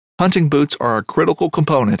Hunting boots are a critical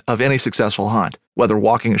component of any successful hunt. Whether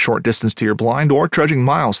walking a short distance to your blind or trudging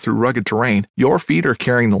miles through rugged terrain, your feet are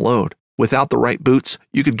carrying the load. Without the right boots,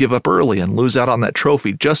 you could give up early and lose out on that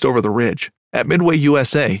trophy just over the ridge. At Midway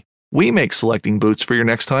USA, we make selecting boots for your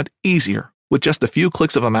next hunt easier. With just a few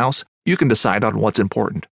clicks of a mouse, you can decide on what's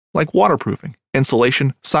important, like waterproofing,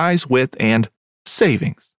 insulation, size, width, and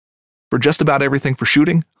savings. For just about everything for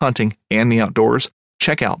shooting, hunting, and the outdoors,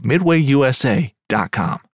 check out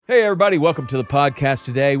MidwayUSA.com. Hey everybody, welcome to the podcast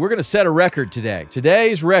today. We're going to set a record today.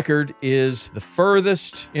 Today's record is the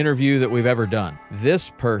furthest interview that we've ever done. This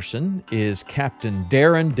person is Captain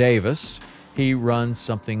Darran Davis. He runs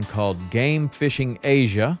something called Game Fishing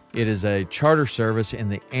Asia. It is a charter service in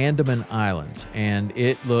the Andaman Islands, and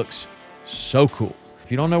it looks so cool.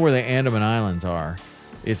 If you don't know where the Andaman Islands are,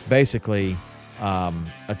 it's basically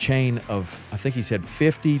a chain of, I think he said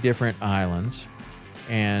 50 different islands.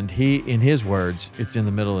 And in his words, it's in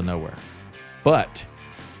the middle of nowhere. But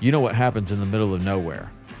you know what happens in the middle of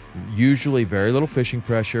nowhere? Usually very little fishing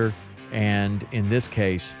pressure, and in this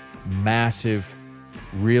case, massive,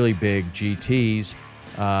 really big GTs,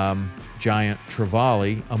 giant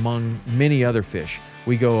trevally, among many other fish.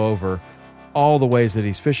 We go over all the ways that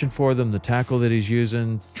he's fishing for them, the tackle that he's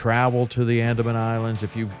using, travel to the Andaman Islands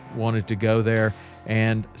if you wanted to go there,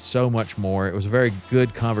 and so much more. It was a very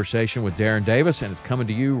good conversation with Darran Davis, and it's coming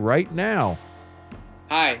to you right now.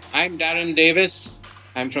 Hi, I'm Darran Davis.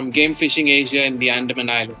 I'm from Game Fishing Asia in the Andaman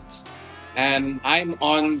Islands, and I'm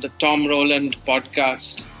on the Tom Rowland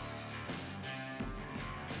podcast.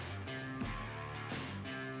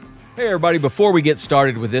 Hey everybody, before we get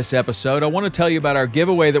started with this episode, I want to tell you about our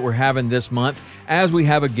giveaway that we're having this month, as we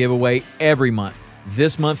have a giveaway every month.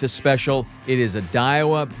 This month is special. It is a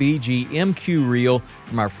Daiwa BG MQ reel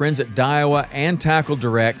from our friends at Daiwa and Tackle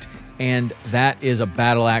Direct, and that is a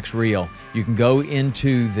battle axe reel. You can go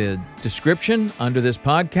into the description under this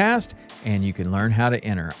podcast, and you can learn how to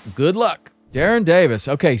enter. Good luck. Darran Davis.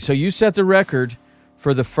 Okay, so you set the record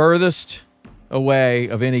for the furthest away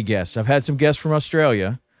of any guests. I've had some guests from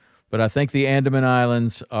Australia, but I think the Andaman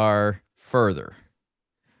Islands are further.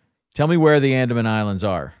 Tell me where the Andaman Islands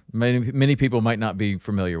are. Many people might not be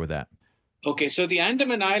familiar with that. Okay, so the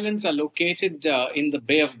Andaman Islands are located in the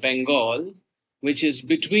Bay of Bengal, which is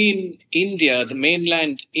between India, the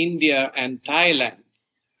mainland India, and Thailand.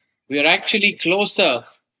 We are actually closer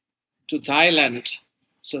to Thailand.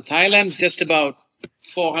 So Thailand is just about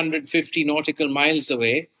 450 nautical miles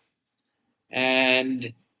away.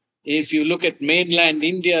 And if you look at mainland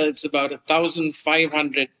India, it's about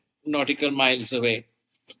 1,500 nautical miles away.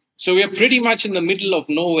 So we are pretty much in the middle of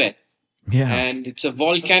nowhere. Yeah. And it's a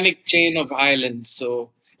volcanic chain of islands.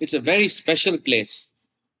 So it's a very special place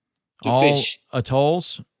to fish.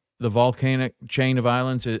 Atolls, the volcanic chain of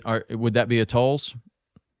islands, would that be atolls?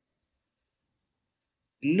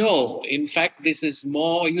 No. In fact, this is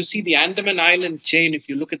more, you see the Andaman Island chain, if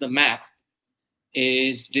you look at the map,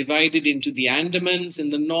 is divided into the Andamans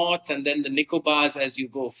in the north and then the Nicobars as you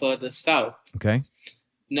go further south. Okay.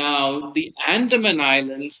 Now, the Andaman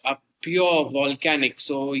Islands are pure volcanic.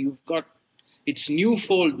 So you've got, it's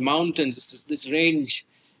Newfold Mountains. This range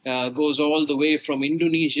goes all the way from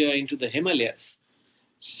Indonesia into the Himalayas.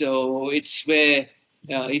 So it's where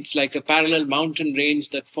it's like a parallel mountain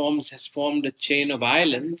range that has formed a chain of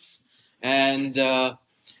islands. And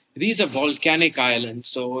these are volcanic islands,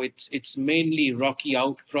 so it's mainly rocky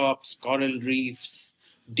outcrops, coral reefs,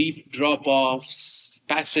 deep drop-offs,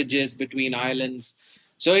 passages between islands.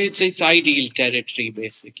 So it's ideal territory,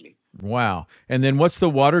 basically. Wow. And then what's the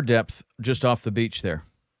water depth just off the beach there?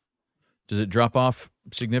 Does it drop off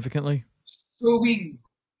significantly? So we've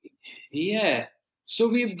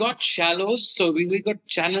got shallows. So we've got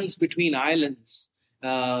channels between islands,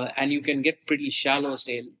 and you can get pretty shallow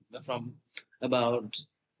sail from about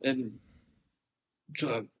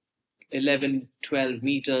 11, 12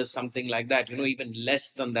 meters, something like that, even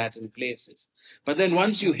less than that in places. But then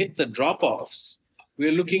once you hit the drop-offs,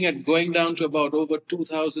 we're looking at going down to about over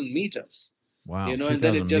 2,000 meters. Wow, and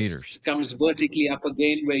then it just comes vertically up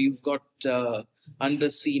again where you've got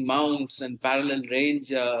undersea mounts and parallel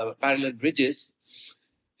ridges.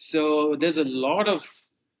 So there's a lot of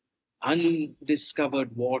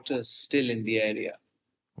undiscovered waters still in the area.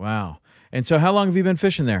 Wow. And so how long have you been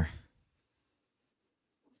fishing there?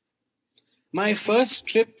 My first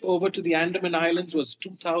trip over to the Andaman Islands was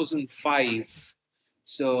 2005.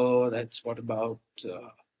 So that's about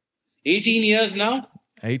 18 years now.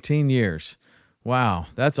 18 years. Wow,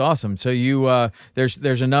 that's awesome. So you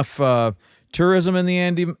there's enough tourism in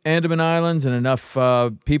the Andaman Islands and enough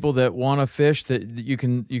people that want to fish that you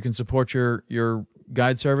can support your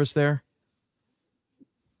guide service there?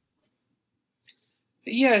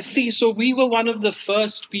 Yeah, see, so we were one of the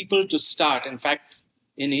first people to start. In fact,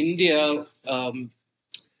 in India,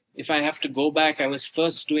 if I have to go back, I was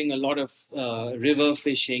first doing a lot of river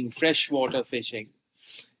fishing, freshwater fishing.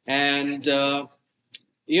 And,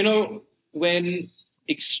 when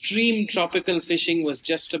extreme tropical fishing was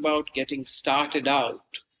just about getting started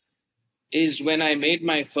out, is when I made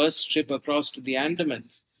my first trip across to the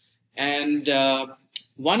Andamans. And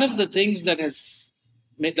one of the things that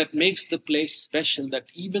makes the place special, that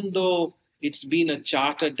even though it's been a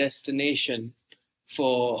charter destination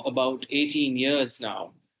for about 18 years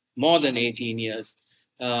now, more than 18 years,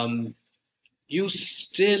 um, you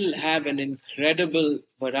still have an incredible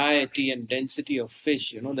variety and density of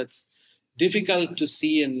fish. That's difficult to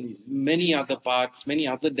see in many other parts, many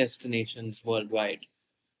other destinations worldwide.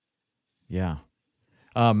 Yeah.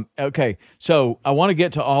 Okay, so I want to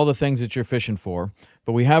get to all the things that you're fishing for,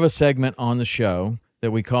 but we have a segment on the show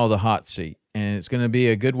that we call the hot seat, and it's going to be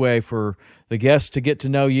a good way for the guests to get to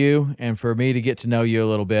know you and for me to get to know you a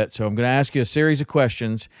little bit. So I'm going to ask you a series of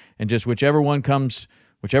questions, and just whichever one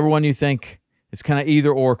you think, it's kind of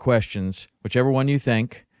either or questions. Whichever one you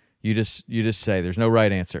think, you just say. There's no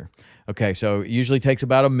right answer. Okay, so it usually takes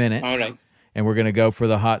about a minute. All right. And we're going to go for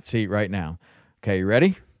the hot seat right now. Okay, you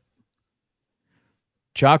ready?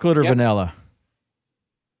 Chocolate or Yep. vanilla?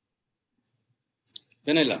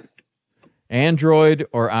 Vanilla. Android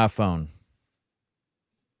or iPhone?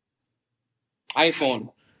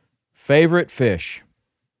 iPhone. Favorite fish?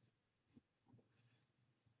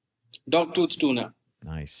 Dogtooth tuna.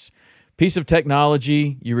 Nice. Piece of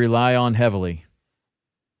technology you rely on heavily?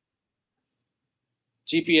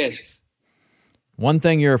 GPS. One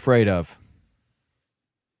thing you're afraid of?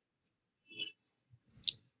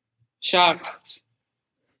 Shark.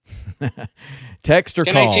 Text or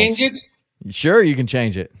Can calls? I change it? Sure, you can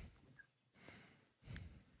change it.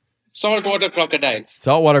 Saltwater crocodiles.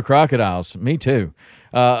 Saltwater crocodiles. Me too.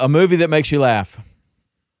 A movie that makes you laugh?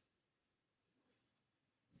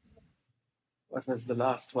 What was the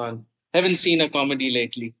last one? Haven't seen a comedy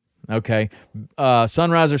lately. Okay.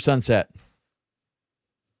 Sunrise or sunset?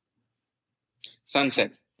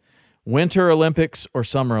 Sunset. Winter Olympics or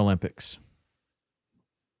Summer Olympics?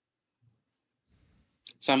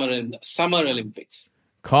 Summer Olympics.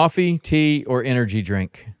 Coffee, tea, or energy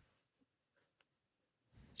drink?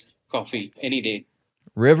 Coffee. Any day.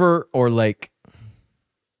 River or lake?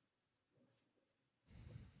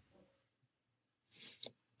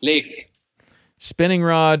 Lake. Spinning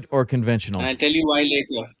rod or conventional? And I'll tell you why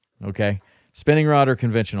later. Okay. Spinning rod or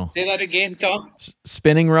conventional? Say that again, Tom.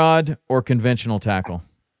 Spinning rod or conventional tackle?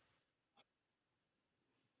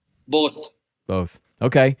 Both. Both.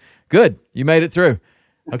 Okay. Good. You made it through.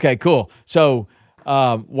 Okay, cool. So,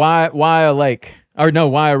 why a lake? Or no,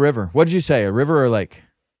 why a river? What did you say? A river or a lake?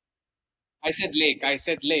 I said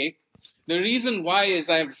lake. The reason why is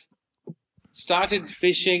I've started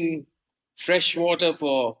fishing freshwater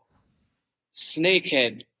for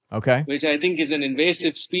snakehead, Okay. which I think is an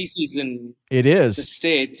invasive species in It the is.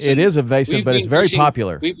 States. It is invasive, but it's very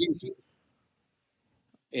popular. We've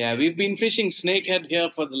been fishing snakehead here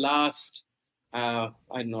for the last, I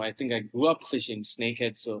don't know, I think I grew up fishing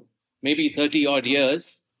snakehead, so maybe 30 odd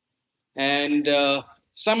years. And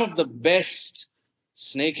some of the best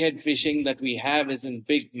snakehead fishing that we have is in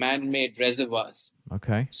big man-made reservoirs.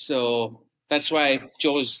 Okay. So that's why I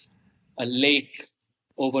chose a lake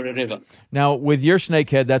over a river. Now, with your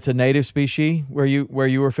snakehead, that's a native species where you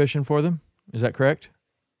were fishing for them. Is that correct?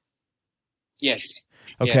 Yes.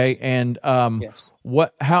 Okay. Yes. And Yes.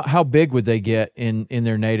 how big would they get in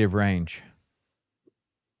their native range?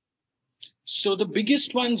 So the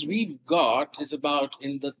biggest ones we've got is about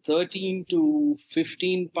in the 13 to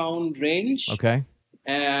 15 pound range. Okay.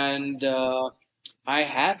 And I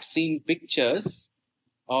have seen pictures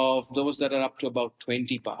of those that are up to about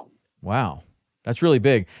 20 pounds. Wow. That's really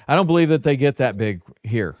big. I don't believe that they get that big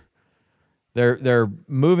here. They're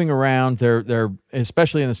moving around. They're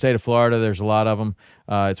especially in the state of Florida. There's a lot of them.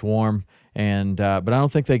 It's warm, and but I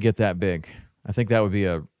don't think they get that big. I think that would be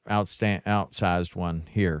a outsized one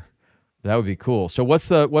here. That would be cool. So what's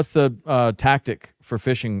the tactic for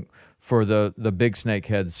fishing for the big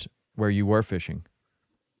snakeheads where you were fishing?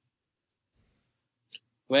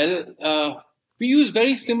 Well, we use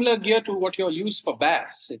very similar gear to what you'll use for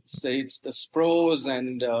bass. It's the spros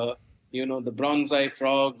and the bronze-eye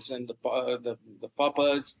frogs and the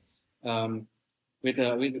poppers with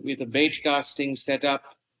a bait casting setup.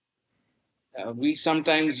 We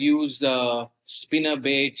sometimes use spinner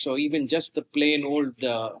baits or even just the plain old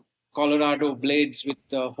Colorado blades with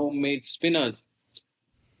homemade spinners.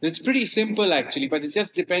 It's pretty simple actually, but it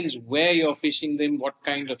just depends where you're fishing them, what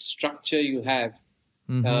kind of structure you have.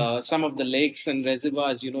 Some of the lakes and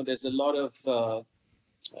reservoirs, there's a lot of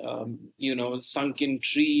sunken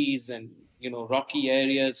trees and rocky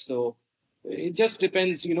areas. So it just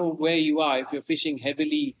depends, where you are. If you're fishing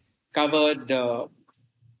heavily covered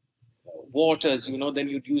waters, then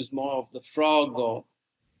you'd use more of the frog, or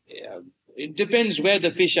it depends where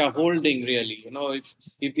the fish are holding, really.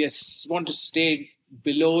 If they want to stay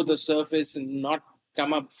below the surface and not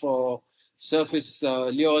come up for surface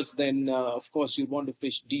lures, then of course you'd want to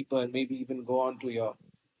fish deeper and maybe even go on to your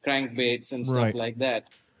crankbaits and stuff Right. like that.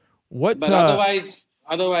 What But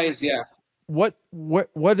otherwise, yeah.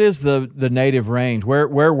 what is the native range?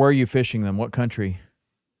 Where were you fishing them? What country?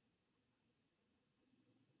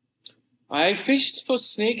 I fished for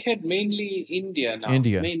snakehead mainly India now.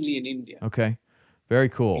 India. Mainly in India. Okay. Very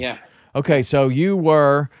cool. Yeah. Okay, so you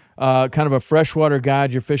were kind of a freshwater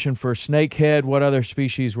guide. You're fishing for snakehead. What other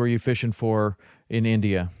species were you fishing for in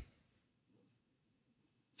India?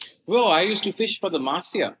 Well, I used to fish for the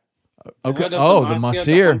Marcia. Okay. Heard of Oh, the the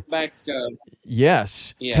Masir. humpback.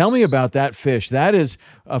 Yes. Yes. Tell me about that fish. That is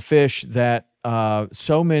a fish that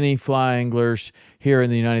so many fly anglers here in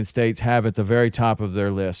the United States have at the very top of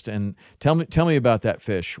their list. And tell me about that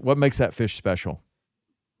fish. What makes that fish special?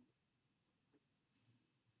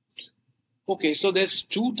 Okay, so there's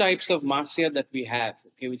two types of Marcia that we have,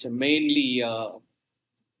 okay, which are mainly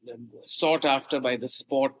sought after by the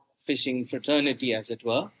sport fishing fraternity, as it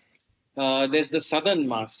were. There's the southern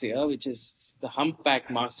Marcia, which is the humpback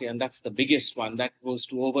Marcia, and that's the biggest one. That goes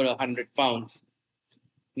to over 100 pounds.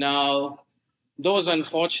 Now, those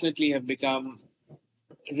unfortunately have become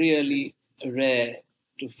really rare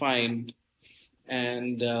to find,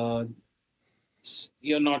 and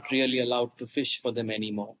you're not really allowed to fish for them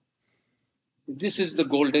anymore. This is the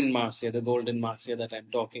golden Marcia that I'm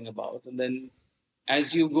talking about. And then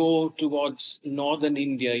as you go towards northern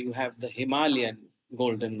India, you have the Himalayan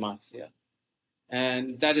golden Marcia.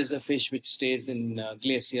 And that is a fish which stays in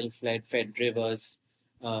glacial fed rivers,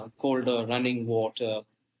 colder running water.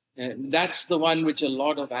 And that's the one which a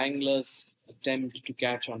lot of anglers attempt to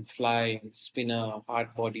catch on fly, spinner,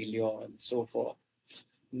 hard body lure, and so forth.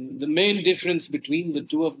 The main difference between the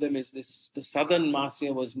two of them is the southern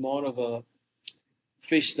Marcia was more of a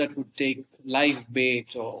fish that would take live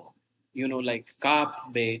bait, or like carp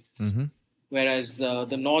baits, whereas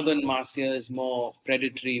the northern Marcia is more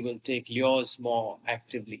predatory, will take lures more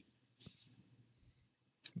actively.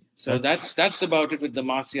 So that's about it with the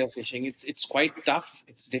Marcia fishing. It's quite tough.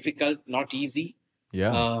 It's difficult, not easy.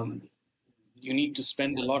 Yeah. You need to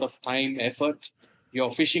spend a lot of time, effort.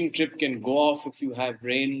 Your fishing trip can go off if you have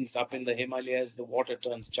rains up in the Himalayas. The water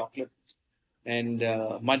turns chocolate and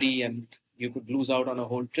muddy, and you could lose out on a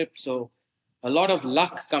whole trip. So a lot of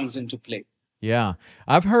luck comes into play. Yeah.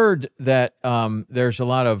 I've heard that there's a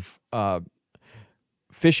lot of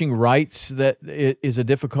fishing rights that is a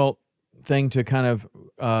difficult thing to kind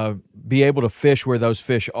of be able to fish where those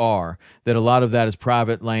fish are, that a lot of that is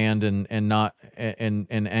private land and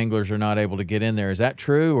anglers are not able to get in there. Is that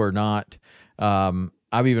true or not?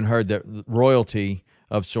 I've even heard that royalty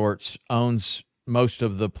of sorts owns most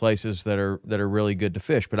of the places that are really good to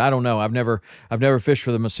fish, but I don't know. I've never fished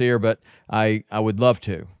for the Masir, but I would love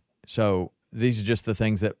to. So these are just the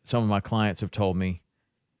things that some of my clients have told me.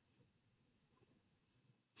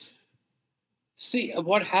 See,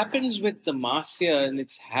 what happens with the Marcia and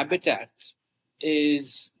its habitat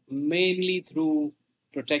is mainly through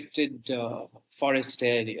protected forest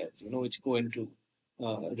areas, which go into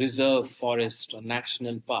reserve forest or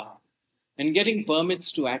national park. And getting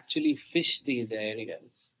permits to actually fish these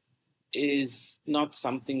areas is not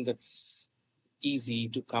something that's easy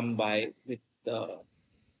to come by with the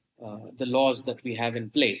laws that we have in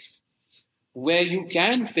place. Where you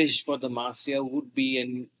can fish for the Marcia would be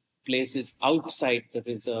in places outside the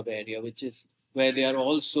reserve area, which is where they are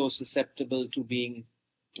also susceptible to being,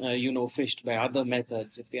 fished by other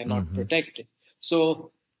methods if they are not protected.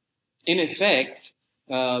 So, in effect,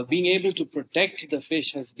 being able to protect the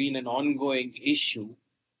fish has been an ongoing issue,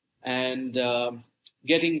 and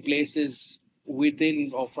getting places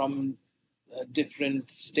within or from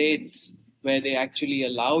different states where they actually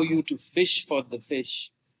allow you to fish for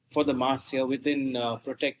the Marcia within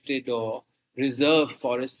protected or reserve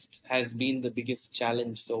forests has been the biggest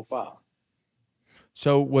challenge so far.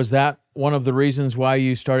 So was that one of the reasons why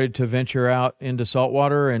you started to venture out into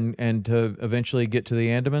saltwater and to eventually get to the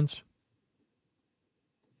Andamans?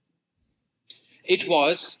 It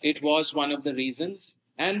was one of the reasons.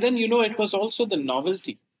 And then, it was also the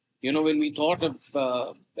novelty. When we thought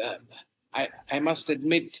of, I must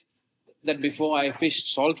admit that before I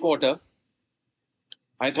fished saltwater,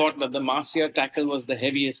 I thought that the Marcia tackle was the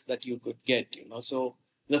heaviest that you could get, So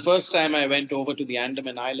The first time I went over to the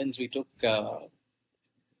Andaman Islands, we took a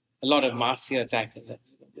lot of Marcia tackle and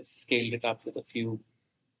just scaled it up with a few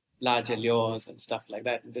larger lures and stuff like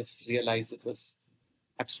that. And just realized it was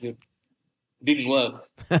absolute didn't work.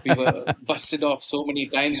 We were busted off so many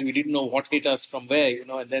times we didn't know what hit us from where,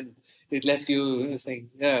 and then it left you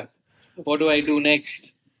saying, "Yeah, what do I do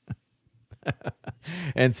next?"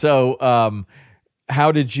 And so,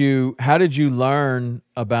 how did you learn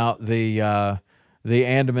about the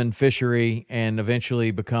Andaman fishery and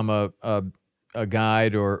eventually become a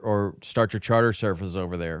guide or start your charter service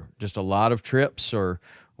over there? Just a lot of trips, or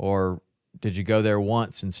did you go there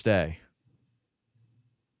once and stay?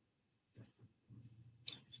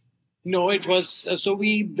 No, it was so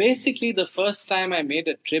we basically the first time I made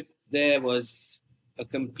a trip there was a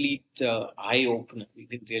complete eye opener. We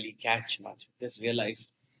didn't really catch much. We just realized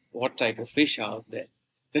what type of fish are out there.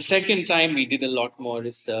 The second time we did a lot more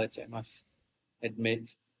research, I must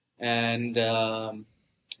admit, and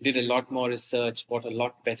did a lot more research, bought a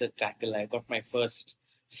lot better tackle. I got my first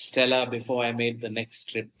Stella before I made the next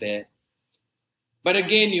trip there. But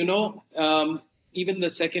again, even the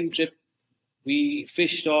second trip, we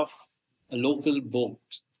fished off a local boat.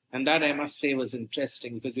 And that, I must say, was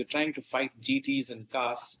interesting because you're trying to fight GTs and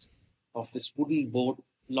cast off this wooden boat,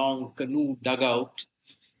 long canoe dugout.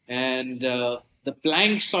 And the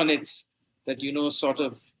planks on it that, sort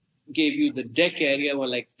of gave you the deck area were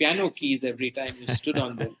like piano keys every time you stood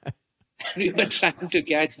on them. We were trying to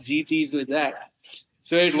catch GTs with that.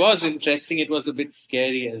 So it was interesting. It was a bit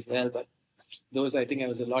scary as well. But I think I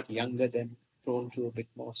was a lot younger then, prone to a bit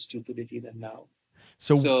more stupidity than now.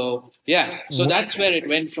 So that's where it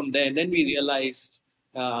went from there. And then we realized,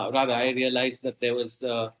 I realized that there was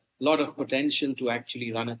a lot of potential to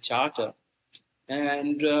actually run a charter.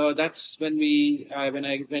 And that's when I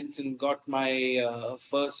went and got my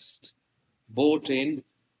first boat in.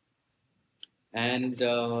 And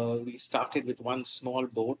we started with one small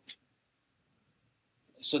boat.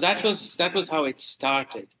 So that was how it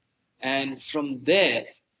started. And from there,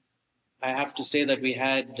 I have to say that we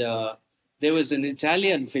had, there was an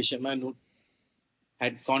Italian fisherman who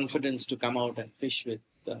had confidence to come out and fish with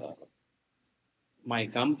my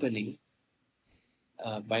company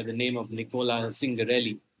by the name of Nicola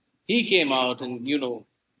Zingarelli. He came out and,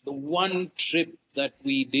 the one trip that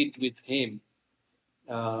we did with him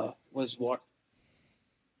was what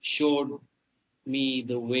showed me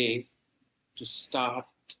the way to start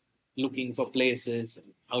looking for places and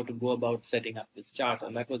how to go about setting up this charter.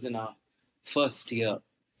 And that was in our first year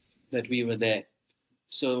that we were there.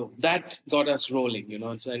 So that got us rolling,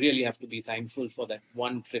 So I really have to be thankful for that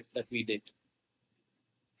one trip that we did.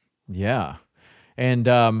 Yeah.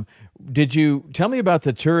 And did you tell me about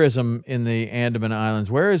the tourism in the Andaman Islands?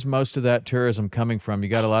 Where is most of that tourism coming from? You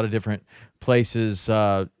got a lot of different places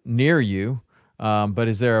near you, but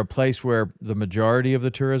is there a place where the majority of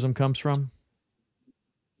the tourism comes from?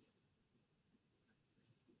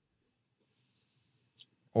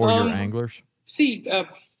 Or your anglers? See,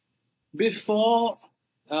 before,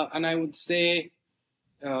 and I would say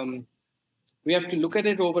we have to look at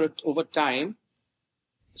it over time.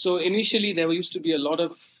 So initially, there used to be a lot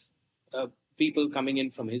of people coming in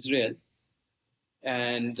from Israel,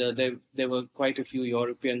 and there were quite a few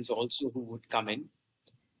Europeans also who would come in.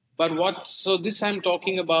 But so this I'm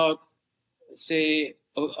talking about, say,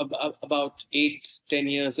 about 8-10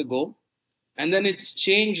 years ago. And then it's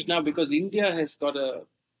changed now because India has got a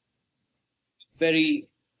very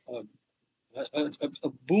a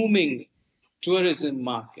booming tourism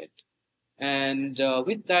market. And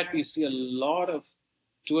with that, we see a lot of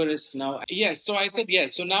tourists now. Yes, so I said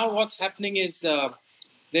yes. So now what's happening is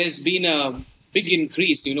there's been a big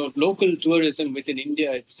increase. Local tourism within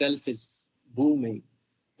India itself is booming.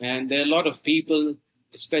 And there are a lot of people,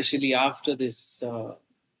 especially after this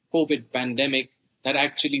COVID pandemic, that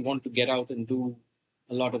actually want to get out and do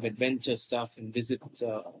a lot of adventure stuff and visit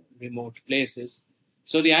remote places.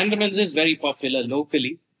 So the Andamans is very popular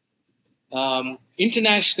locally.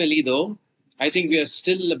 Internationally, though, I think we are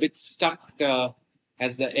still a bit stuck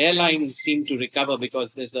as the airlines seem to recover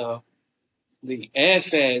because there's the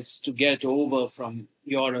airfares to get over from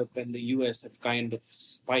Europe and the US have kind of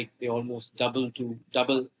spiked. They almost double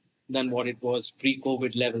than what it was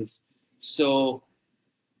pre-COVID levels. So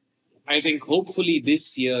I think hopefully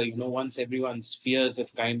this year, once everyone's fears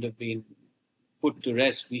have kind of been put to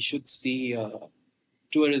rest, we should see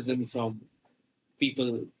tourism from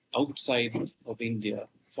people outside of India,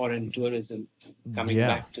 foreign tourism coming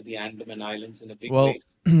back to the Andaman Islands in a big way.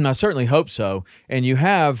 I certainly hope so. And you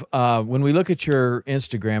have, when we look at your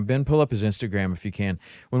Instagram, Ben, pull up his Instagram if you can.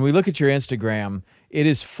 When we look at your Instagram, it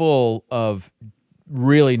is full of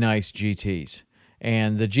really nice GTs.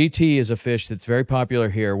 And the GT is a fish that's very popular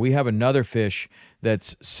here. We have another fish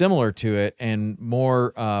that's similar to it and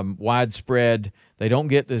more widespread. They don't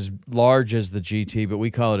get as large as the GT, but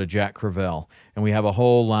we call it a Jack Crevalle. And we have a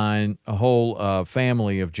whole line, a whole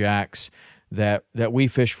family of Jacks that we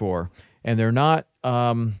fish for. And they're not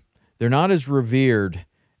as revered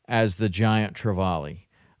as the giant trevally.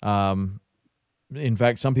 In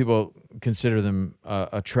fact, some people consider them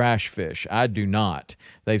a trash fish. I do not.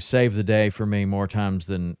 They've saved the day for me more times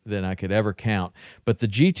than I could ever count. But the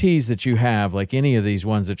GTs that you have, like any of these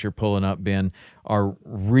ones that you're pulling up, Ben, are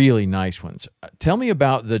really nice ones. Tell me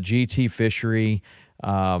about the GT fishery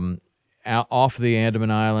off the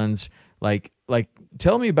Andaman Islands. Like,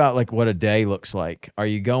 tell me about like what a day looks like. Are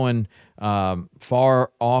you going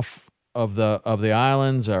far off of the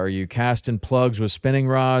islands? Are you casting plugs with spinning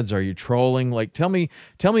rods? Are you trolling? Like, tell me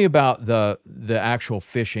about the actual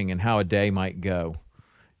fishing and how a day might go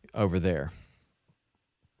over there.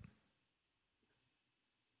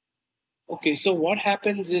 Okay, so what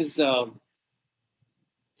happens is, Tom,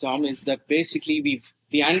 is that basically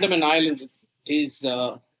the Andaman Islands is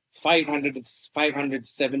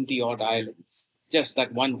 570 odd islands, just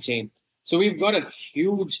that one chain. So we've got a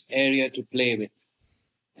huge area to play with.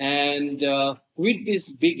 And with this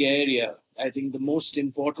big area, I think the most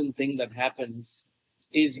important thing that happens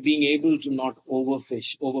is being able to not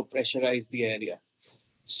overfish, overpressurize the area.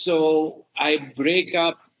 So I break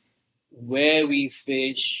up where we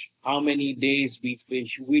fish, how many days we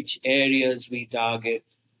fish, which areas we target,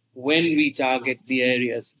 when we target the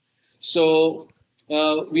areas. So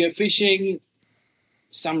we are fishing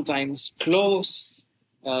sometimes close,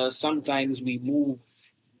 sometimes we move,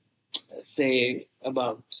 say,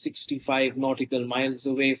 about 65 nautical miles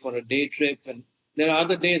away for a day trip. And there are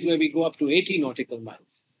other days where we go up to 80 nautical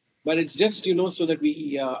miles. But it's just, so that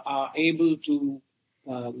we are able to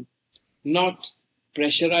not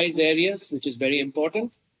pressurize areas, which is very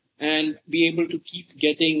important, and be able to keep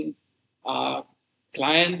getting our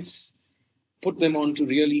clients, put them onto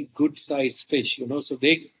really good size fish, so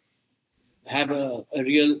they have a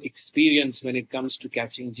real experience when it comes to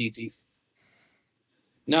catching GTs.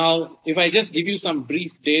 Now, if I just give you some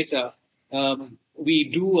brief data, we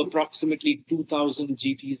do approximately 2,000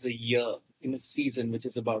 GTs a year in a season, which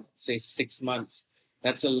is about, say, 6 months.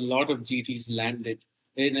 That's a lot of GTs landed.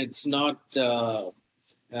 And it's not, when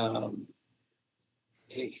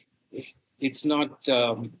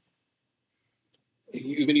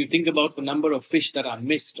you think about the number of fish that are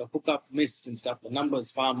missed or hookup missed and stuff, the number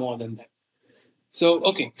is far more than that. So,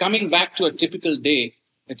 okay, coming back to a typical day,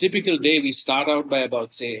 we start out by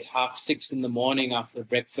about, say, 5:30 in the morning after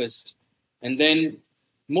breakfast. And then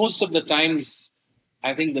most of the times,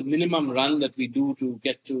 I think the minimum run that we do to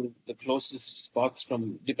get to the closest spots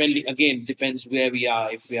depends where we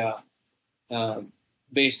are. If we are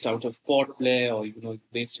based out of Port Blair or,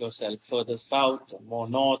 base yourself further south or more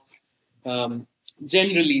north,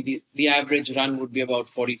 generally the average run would be about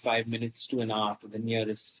 45 minutes to an hour to the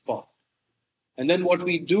nearest spot. And then what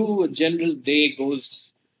we do, a general day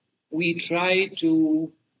goes, we try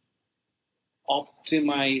to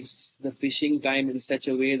optimize the fishing time in such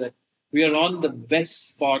a way that we are on the best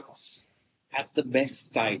spots at the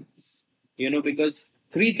best times, because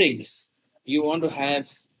 3 things. You want to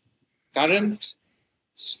have current,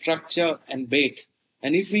 structure, and bait.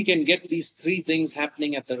 And if we can get these 3 things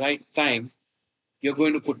happening at the right time, you're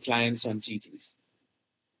going to put clients on GTs.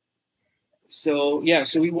 So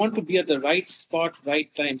we want to be at the right spot,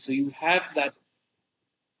 right time. So you have that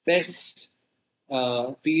best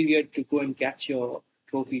period to go and catch your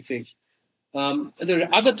trophy fish. There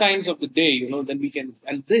are other times of the day, then we can,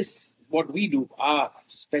 and this, what we do, our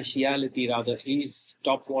speciality rather, is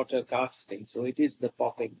topwater casting. So it is the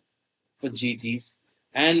popping for GTs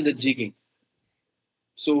and the jigging.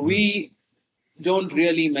 So we don't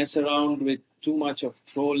really mess around with too much of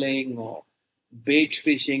trolling or bait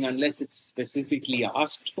fishing unless it's specifically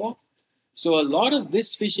asked for. So a lot of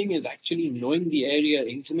this fishing is actually knowing the area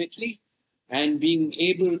intimately and being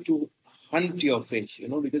able to hunt your fish,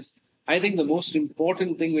 because I think the most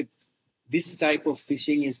important thing with this type of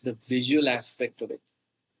fishing is the visual aspect of it.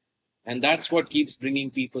 And that's what keeps bringing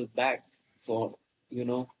people back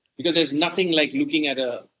because there's nothing like looking at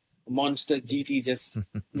a monster GT just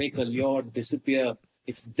make a lure disappear.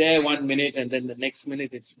 It's there 1 minute and then the next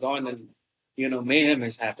minute it's gone and, mayhem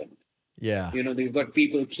has happened. Yeah. They've got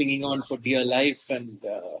people clinging on for dear life and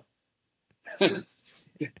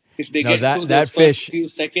if they get through those first few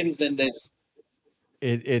seconds, then there's...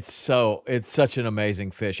 It's such an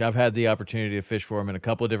amazing fish. I've had the opportunity to fish for him in a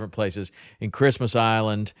couple of different places. In Christmas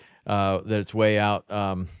Island, that's way out,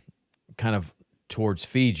 kind of towards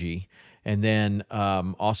Fiji, and then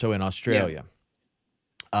also in Australia.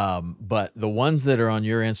 But the ones that are on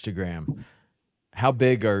your Instagram,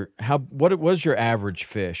 what was your average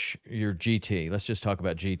fish, your GT? Let's just talk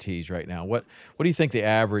about GTs right now. What do you think the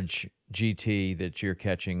average GT that you're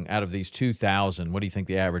catching out of these 2,000? What do you think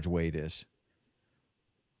the average weight is?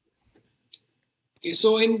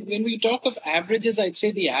 So when we talk of averages, I'd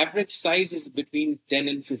say the average size is between 10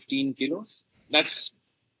 and 15 kilos.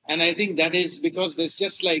 And I think that is because there's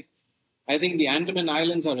just like, I think the Andaman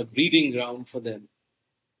Islands are a breeding ground for them.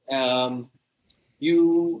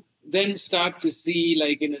 You then start to see,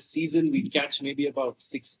 like in a season, we catch maybe about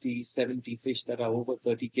 60, 70 fish that are over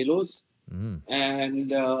 30 kilos.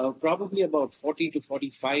 And probably about 40 to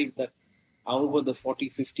 45 that are over the 40,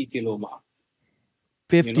 50 kilo mark.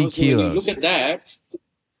 50 So kilos. when you look at that,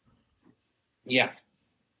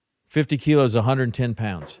 50 kilos, 110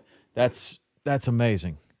 pounds. That's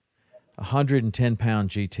amazing. 110 pound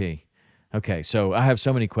GT. Okay, so I have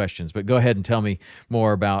so many questions, but go ahead and tell me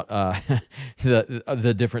more about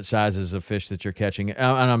the different sizes of fish that you're catching.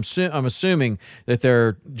 And I'm assuming that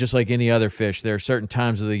they're just like any other fish. There are certain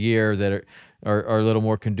times of the year that are a little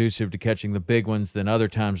more conducive to catching the big ones than other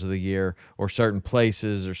times of the year, or certain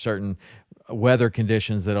places or certain weather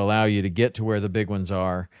conditions that allow you to get to where the big ones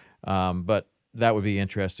are. But that would be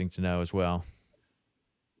interesting to know as well.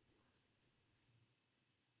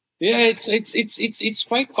 Yeah, it's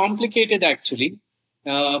quite complicated actually,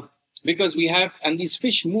 because and these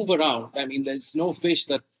fish move around. I mean, there's no fish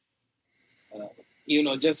that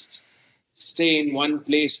just stay in one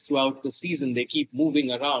place throughout the season. They keep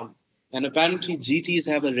moving around, and apparently GTs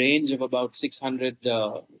have a range of about 600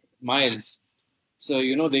 miles. So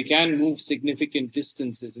they can move significant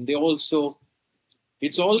distances, and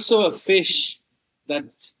it's also a fish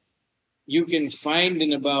that you can find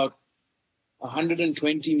in about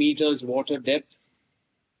 120 meters water depth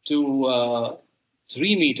to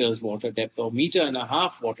 3 meters water depth, or meter and a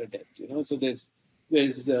half water depth. So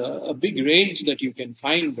there's a big range that you can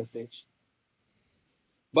find the fish.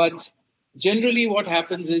 But generally, what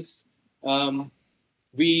happens is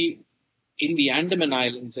we, in the Andaman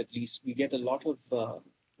Islands at least, we get a lot of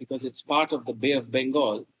because it's part of the Bay of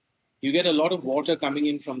Bengal. You get a lot of water coming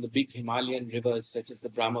in from the big Himalayan rivers such as the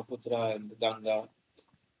Brahmaputra and the Ganga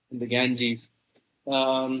and the Ganges.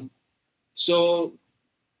 So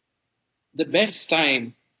the best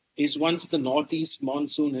time is once the northeast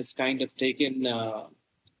monsoon has kind of taken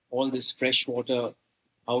all this fresh water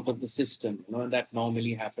out of the system. And that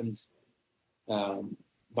normally happens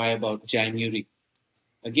by about January.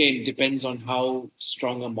 Again, depends on how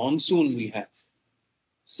strong a monsoon we have.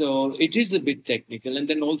 So it is a bit technical, and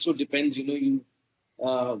then also depends,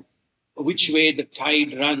 which way the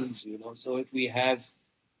tide runs. So if we have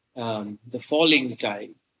the falling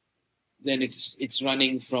tide, then it's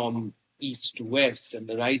running from east to west, and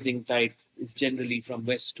the rising tide is generally from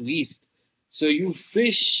west to east. So you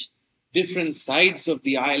fish different sides of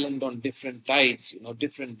the island on different tides.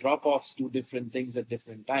 Different drop-offs do different things at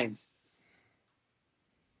different times.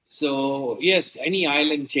 So yes, any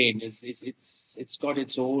island chain it's got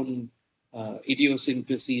its own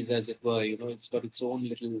idiosyncrasies, as it were. It's got its own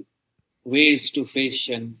little ways to fish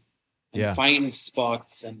and find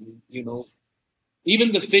spots, and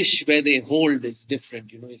even the fish where they hold is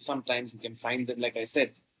different. Sometimes you can find them, like I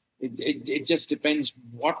said, it just depends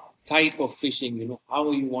what type of fishing,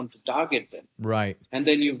 how you want to target them. Right. And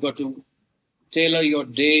then you've got to tailor your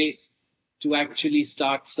day to actually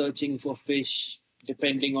start searching for fish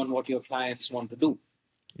depending on what your clients want to do.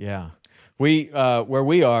 Yeah. We where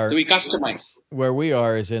we are, so we customize. Where we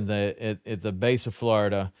are is in at the base of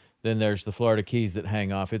Florida. Then there's the Florida Keys that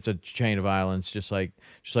hang off. It's a chain of islands, just like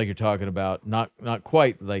you're talking about. Not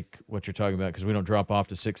quite like what you're talking about, because we don't drop off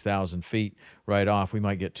to 6,000 feet right off. We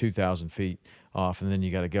might get 2,000 feet off, and then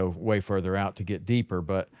you got to go way further out to get deeper.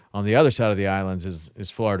 But on the other side of the islands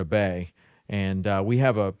is Florida Bay, and we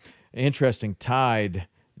have a interesting tide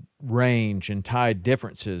range and tide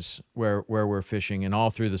differences where we're fishing, and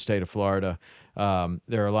all through the state of Florida.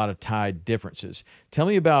 There are a lot of tide differences. Tell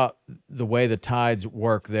me about the way the tides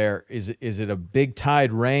work there. Is it a big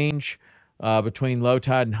tide range between low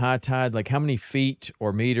tide and high tide? Like, how many feet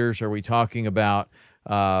or meters are we talking about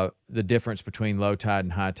the difference between low tide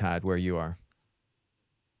and high tide where you are?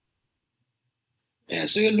 Yeah,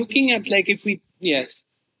 so you're looking at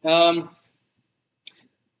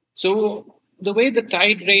so the way the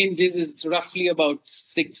tide range is it's roughly about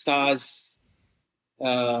 6 hours,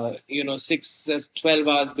 12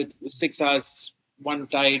 hours, but 6 hours one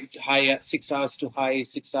tide high, 6 hours to high,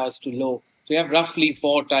 6 hours to low. So you have roughly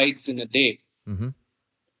 4 tides in a day. Mm-hmm.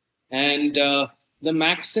 And the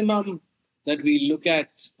maximum that we look at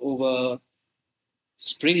over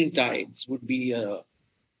spring tides would be a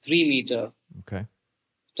 3 meter Okay.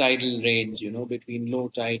 tidal range, between low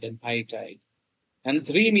tide and high tide. And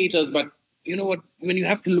 3 meters, but you know what, when you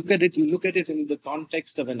have to look at it, you look at it in the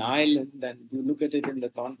context of an island, and you look at it in the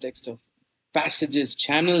context of passages,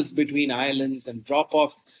 channels between islands and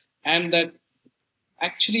drop-offs, and that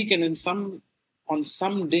actually can on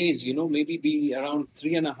some days, maybe be around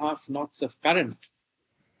 3.5 knots of current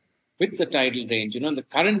with the tidal range, and the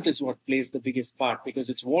current is what plays the biggest part because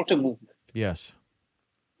it's water movement, Yes.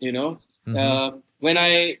 you know. Mm-hmm. When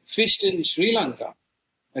I fished in Sri Lanka,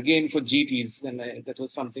 again for GTs, and that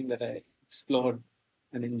was something that I explored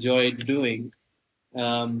and enjoyed doing.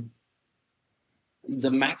 The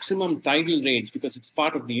maximum tidal range, because it's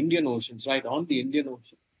part of the Indian Oceans, right on the Indian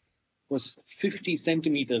Ocean, was 50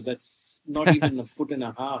 centimeters. That's not even a foot and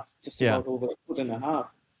a half, just Yeah. about over a foot and a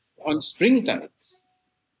half on spring tides.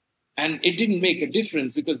 And it didn't make a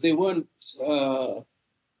difference because they weren't,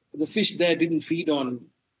 the fish there didn't feed on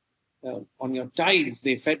your tides.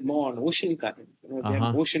 They fed more on ocean current. If they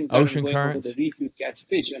had ocean current Ocean going currents. over the reef, you'd catch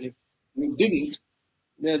fish. And if you didn't,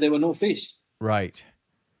 there were no fish. Right.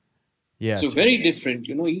 Yes. So very different.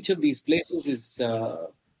 Each of these places is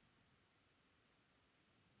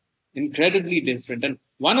incredibly different. And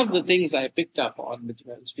one of the things I picked up on which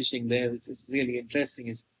I was fishing there, which is really interesting,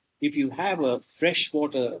 is if you have a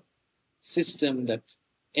freshwater system that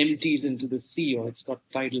empties into the sea, or it's got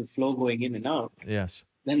tidal flow going in and out, Yes.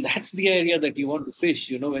 then that's the area that you want to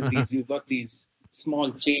fish, when you've got these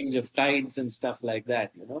small change of tides and stuff like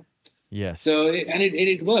that, Yes. So, and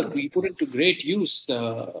it worked. We put it to great use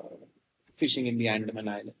fishing in the Andaman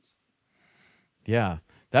Islands. Yeah.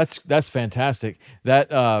 That's fantastic. That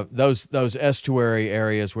those estuary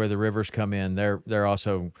areas where the rivers come in, they're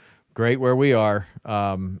also great where we are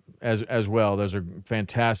as well. Those are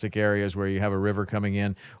fantastic areas where you have a river coming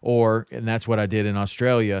in, and that's what I did in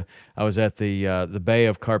Australia. I was at the Bay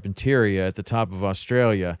of Carpentaria at the top of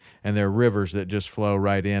Australia, and there are rivers that just flow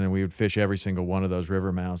right in, and we would fish every single one of those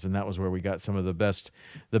river mouths, and that was where we got some of the best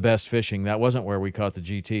fishing. That wasn't where we caught the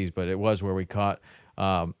GTs, but it was where we caught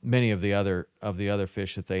many of the other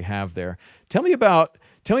fish that they have there. Tell me about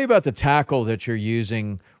the tackle that you're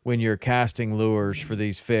using when you're casting lures for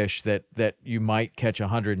these fish that you might catch a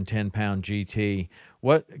 110-pound GT.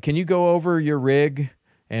 What can you go over your rig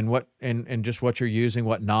and what and just what you're using,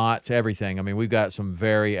 what knots, everything? I mean, we've got some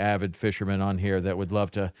very avid fishermen on here that would love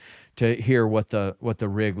to hear what the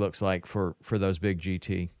rig looks like for those big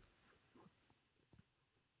GT.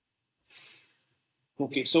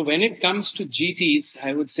 Okay, so when it comes to GTs,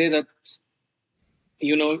 I would say that,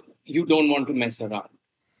 you don't want to mess around.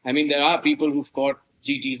 I mean, there are people who've caught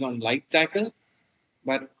GTs on light tackle,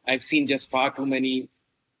 but I've seen just far too many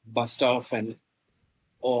bust off,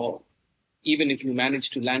 or even if you manage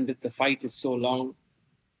to land it, the fight is so long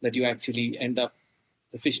that you actually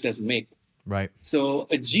the fish doesn't make it. Right. So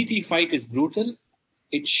a GT fight is brutal,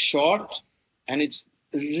 it's short, and it's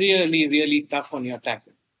really, really tough on your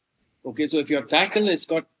tackle. Okay, so if your tackle has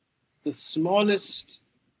got the smallest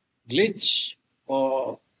glitch,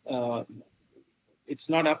 or it's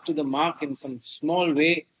not up to the mark in some small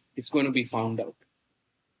way, it's going to be found out.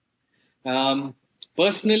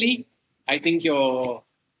 Personally, I think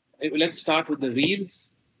let's start with the reels.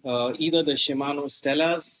 Either the Shimano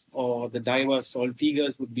Stellas or the Daiwa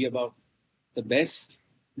Saltigas would be about the best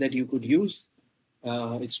that you could use.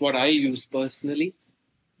 It's what I use personally.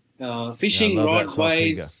 Fishing rod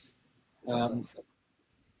wise,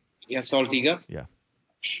 Saltiga. Yeah.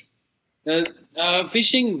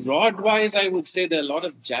 Fishing rod wise, I would say there are a lot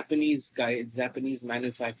of Japanese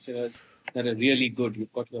manufacturers that are really good.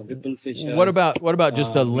 You've got your ripple fishers. What about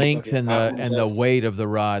just the length and the weight of the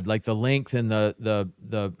rod, like the length and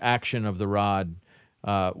the action of the rod?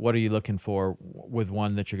 What are you looking for with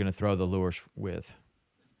one that you're going to throw the lures with?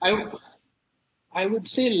 I would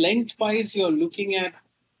say length wise, you're looking at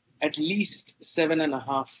least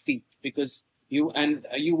 7.5 feet, because you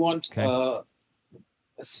want a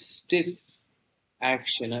stiff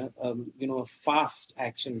action, a fast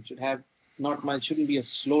action. It should have not much, shouldn't be a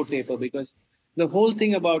slow taper, because the whole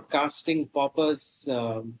thing about casting poppers,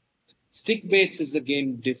 stick baits is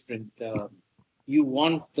again different. You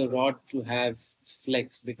want the rod to have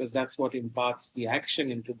flex, because that's what imparts the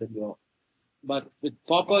action into the lure. But with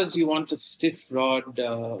poppers, you want a stiff rod,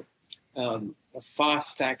 a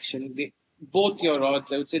fast action. Both your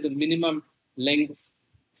rods, I would say the minimum length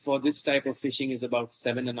for this type of fishing is about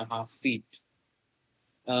 7.5 feet.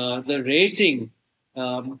 The rating,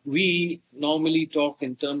 we normally talk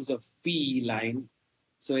in terms of PE line.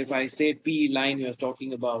 So if I say PE line, you're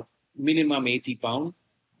talking about minimum 80 pound.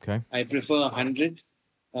 Okay. I prefer 100.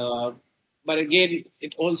 Uh, but again,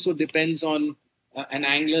 it also depends on an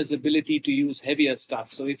angler's ability to use heavier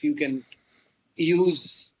stuff. So if you can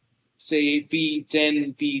use, say,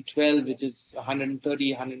 P10, P12, which is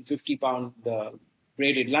 130, 150 pound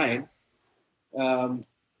braided line, um,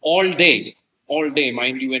 all day,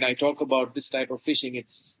 mind you. When I talk about this type of fishing,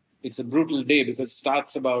 it's a brutal day because it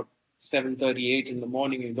starts about 7:30, 8 in the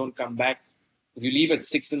morning. You don't come back. If you leave at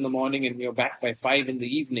 6 in the morning and you're back by 5 in the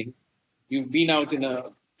evening, you've been out in a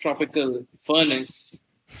tropical furnace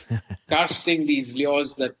casting these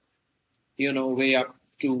lures that weigh up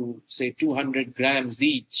to say 200 grams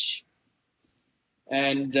each,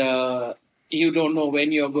 and you don't know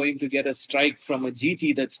when you're going to get a strike from a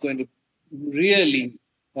GT that's going to really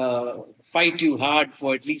fight you hard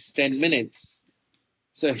for at least 10 minutes.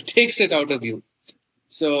 So it takes it out of you.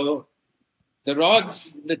 So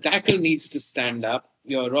the tackle needs to stand up.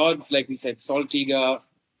 Your rods, like we said, Saltiga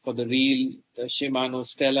for the reel, the Shimano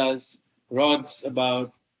Stellas, rods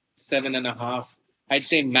about 7.5. I'd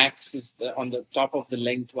say max is on the top of the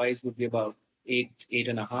lengthwise would be about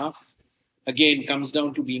 8.5. Again, comes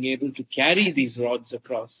down to being able to carry these rods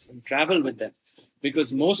across and travel with them,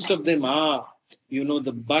 because most of them are,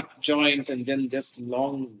 the butt joint and then just a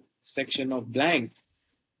long section of blank.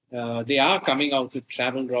 They are coming out with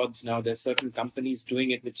travel rods now. There's certain companies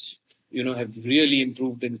doing it which have really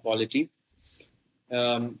improved in quality.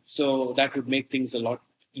 So that would make things a lot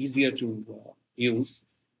easier to use.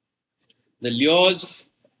 The lures,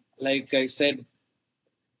 like I said,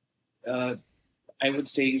 I would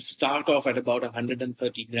say you start off at about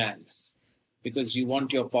 130 grams because you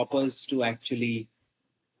want your poppers to actually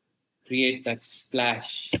create that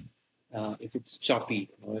splash. If it's choppy,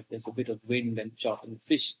 if there's a bit of wind and chop and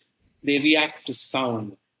fish, they react to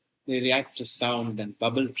sound. They react to sound and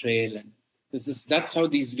bubble trail, and that's how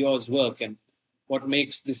these lures work, and what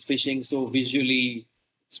makes this fishing so visually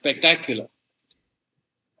spectacular.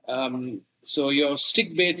 So your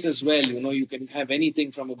stick baits as well, you can have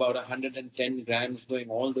anything from about 110 grams going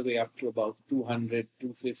all the way up to about 200,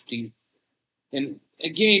 250. And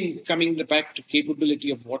again, coming back to capability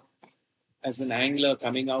of what, as an angler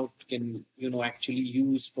coming out, can, actually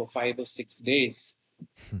use for 5 or 6 days.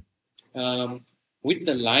 With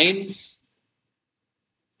the lines,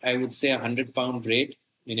 I would say 100-pound braid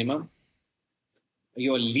minimum.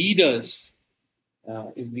 Your leaders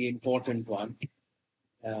is the important one.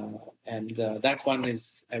 And that one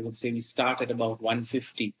is, I would say, we start at about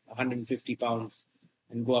 150 pounds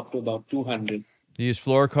and go up to about 200. Do you use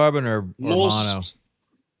fluorocarbon or mono?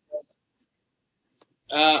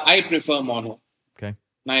 I prefer mono. Okay.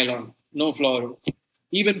 Nylon, no fluoro.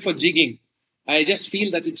 Even for jigging, I just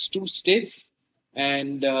feel that it's too stiff.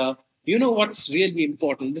 And what's really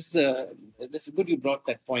important? This is good you brought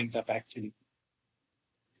that point up, actually.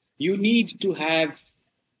 You need to have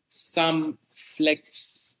some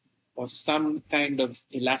flex or some kind of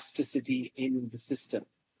elasticity in the system.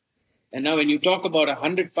 And now when you talk about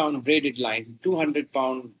 100-pound braided line,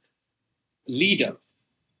 200-pound leader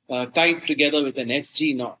tied together with an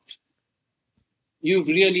FG knot, you've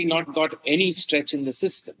really not got any stretch in the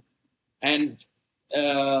system. And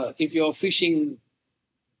if you're fishing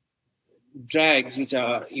drags, which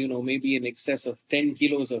are, maybe in excess of 10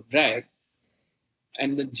 kilos of drag,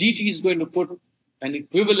 and the GT is going to put an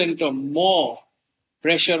equivalent or more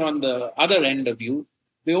pressure on the other end of you,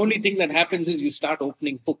 the only thing that happens is you start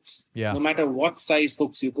opening hooks. Yeah. No matter what size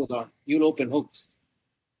hooks you put on, you'll open hooks.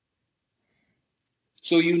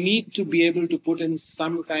 So you need to be able to put in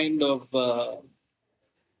some kind of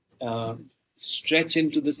stretch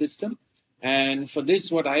into the system. And for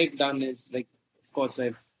this, what I've done is, like, of course,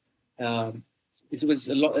 it was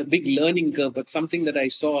a big learning curve, but something that I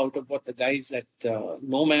saw out of what the guys at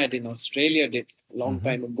Nomad in Australia did a long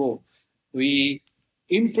time ago. We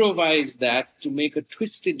improvised that to make a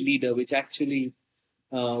twisted leader, which actually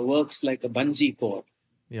works like a bungee cord.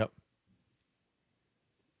 Yep.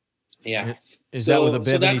 Yeah. Is that with a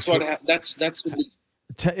bimini? So that's what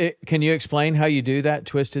can you explain how you do that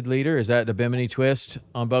twisted leader? Is that a bimini twist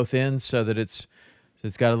on both ends so that it's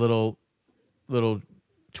got a little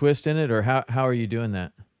twist in it, or how are you doing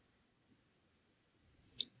that?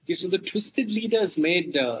 Okay, so the twisted leader is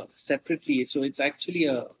made separately. So it's actually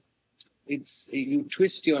you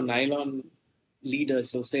twist your nylon leader.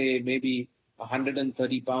 So say maybe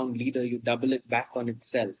 130-pound leader, you double it back on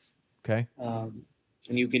itself. Okay.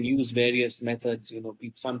 And you can use various methods.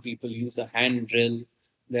 Some people use a hand drill.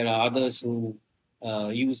 There are others who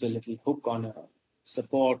use a little hook on a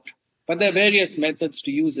support. But there are various methods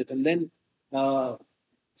to use it. And then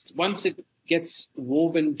once it gets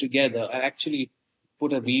woven together, I actually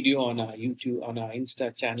put a video on our YouTube, on our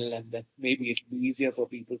Insta channel, and then maybe it'll be easier for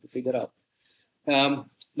people to figure out.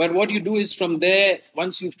 But what you do is from there,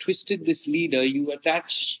 once you've twisted this leader, you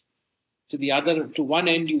attach to one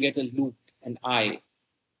end, you get a loop, an eyelet.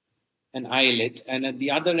 And at the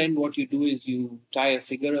other end, what you do is you tie a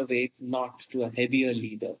figure of 8 knot to a heavier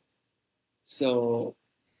leader. So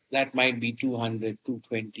that might be 200,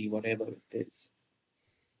 220, whatever it is.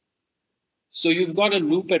 So you've got a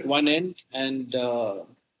loop at one end, and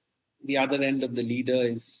the other end of the leader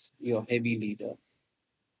is your heavy leader.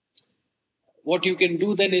 What you can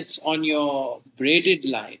do then is on your braided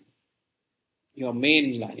line, your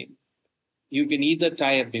main line, you can either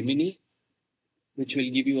tie a bimini, which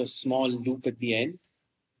will give you a small loop at the end,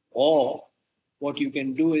 or what you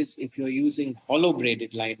can do is, if you're using hollow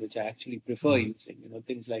braided line, which I actually prefer using,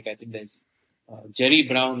 things like, I think there's Jerry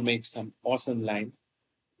Brown makes some awesome line,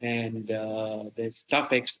 and there's Tough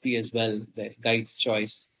XP as well, the Guide's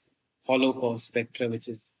Choice hollow core Spectra, which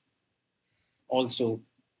is also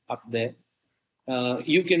up there.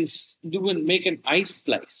 You can make an eye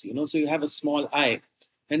splice, so you have a small eye,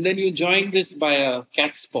 and then you join this by a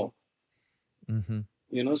cat's paw.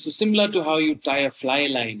 So similar to how you tie a fly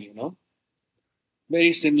line,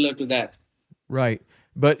 very similar to that. Right.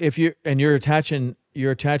 But if you're attaching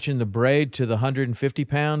the braid to the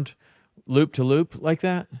 150-pound loop to loop like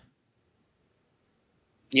that?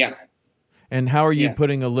 Yeah. And how are you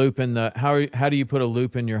putting a loop in how do you put a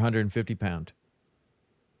loop in your 150-pound?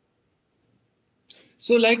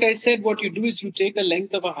 So like I said, what you do is you take a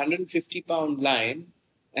length of a 150-pound line,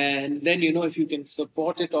 and then, if you can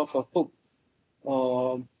support it off a hook,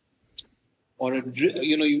 or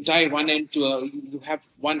you tie one end you have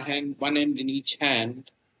one end in each hand,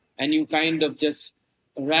 and you kind of just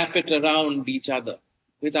wrap it around each other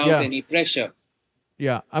without any pressure.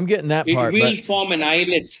 Yeah, I'm getting that part. It will form an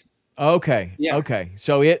eyelet. Okay. Yeah. Okay.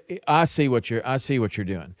 So I see what you're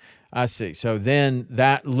doing. I see. So then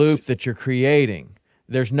that loop that you're creating,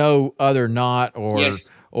 there's no other knot or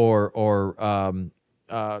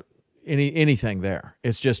anything there.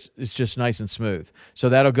 It's just nice and smooth. So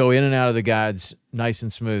that'll go in and out of the guides nice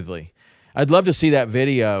and smoothly. I'd love to see that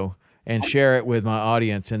video and share it with my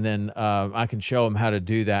audience, and then I can show them how to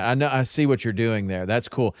do that. I see what you're doing there. That's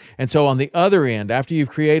cool. And so on the other end, after you've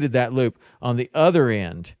created that loop, on the other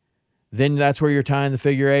end, then that's where you're tying the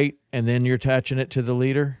figure 8, and then you're attaching it to the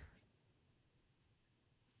leader?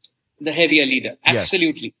 The heavier leader.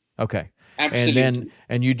 Absolutely. Yes. Okay. Absolutely.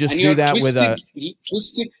 And you just do that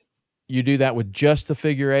twisted. You do that with just the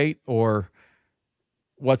figure 8, or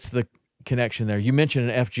what's the connection there? You mentioned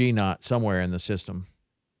an FG knot somewhere in the system.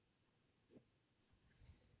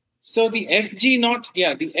 So the FG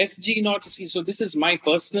knot, see, so this is my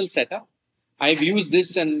personal setup. I've used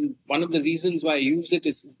this, and one of the reasons why I use it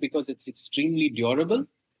is because it's extremely durable,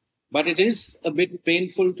 but it is a bit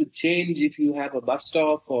painful to change if you have a bust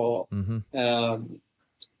off, or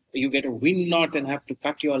you get a wind knot and have to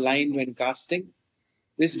cut your line when casting.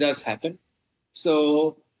 This does happen.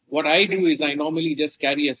 So what I do is I normally just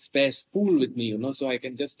carry a spare spool with me, so I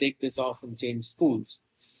can just take this off and change spools.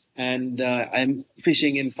 And I'm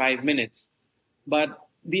fishing in 5 minutes. But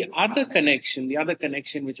the other connection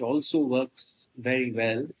which also works very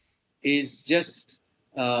well is just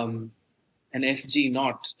an FG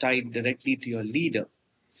knot tied directly to your leader.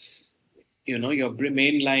 Your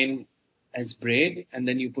main line as braid, and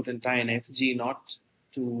then you tie an FG knot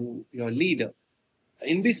to your leader.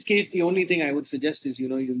 In this case, the only thing I would suggest is,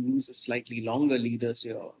 you use a slightly longer leader, so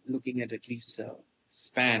you're looking at least a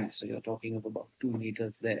span. So you're talking of about 2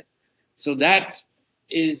 meters there. So that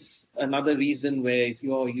is another reason where if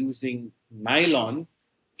you're using nylon,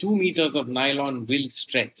 2 meters of nylon will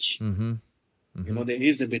stretch. There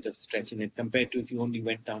is a bit of stretch in it compared to if you only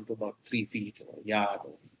went down to about 3 feet or a yard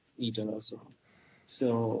or meter or so.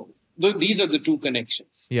 So these are the two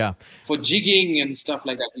connections. Yeah. For jigging and stuff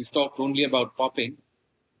like that, we've talked only about popping.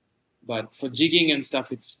 But for jigging and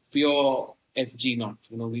stuff, it's pure FG knot.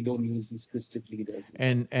 We don't use these twisted leaders.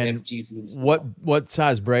 And FGs use what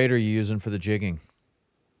size braid are you using for the jigging?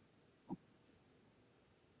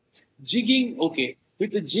 Jigging, okay.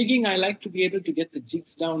 With the jigging, I like to be able to get the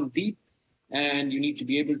jigs down deep, and you need to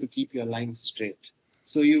be able to keep your line straight.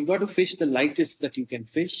 So you've got to fish the lightest that you can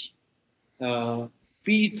fish.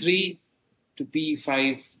 P3 to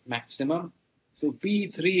P5 maximum. So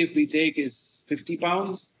P3, if we take, is 50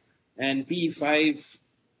 pounds, and P5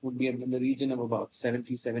 would be in the region of about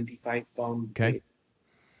 70, 75 pound.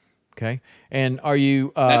 Okay. And are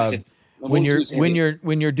you that's it. when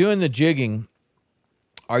you're doing the jigging,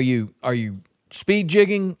 are you speed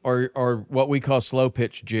jigging or what we call slow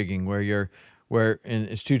pitch jigging, where and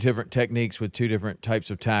it's two different techniques with two different types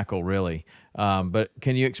of tackle, really. But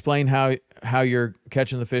can you explain how you're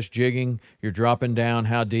catching the fish jigging? You're dropping down,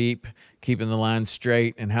 how deep, keeping the line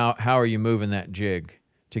straight, and how are you moving that jig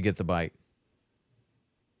to get the bite?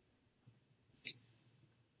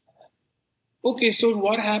 Okay, so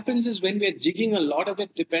what happens is when we're jigging, a lot of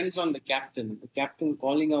it depends on the captain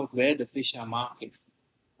calling out where the fish are marking.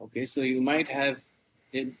 Okay, so you might have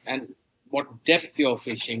and what depth you're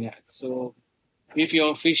fishing at. So if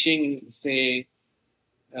you're fishing, say,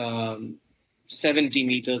 70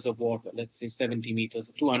 meters of water, let's say 70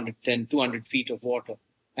 meters, 200 feet of water,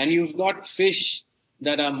 and you've got fish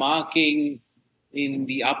that are marking in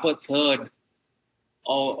the upper third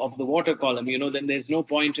of the water column, then there's no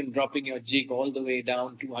point in dropping your jig all the way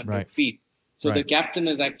down 200 Right. feet. So the captain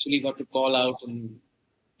has actually got to call out and,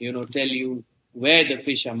 tell you where the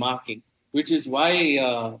fish are marking, which is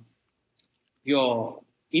why your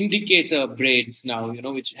indicator braids now,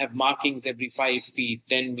 which have markings every 5 feet,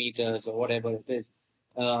 10 meters or whatever it is,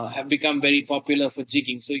 have become very popular for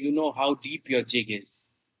jigging. So you know how deep your jig is,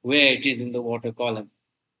 where it is in the water column.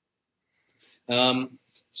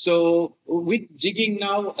 So with jigging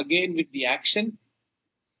now, again, with the action,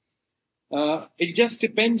 it just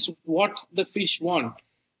depends what the fish want.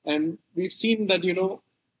 And we've seen that,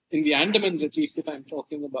 in the Andamans, at least if I'm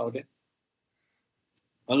talking about it,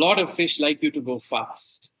 a lot of fish like you to go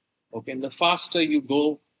fast. Okay, and the faster you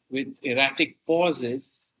go with erratic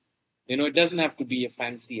pauses, it doesn't have to be a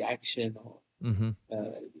fancy action or,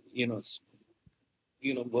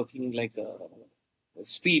 working like a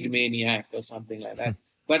speed maniac or something like that.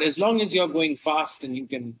 But as long as you're going fast and you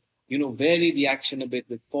can, vary the action a bit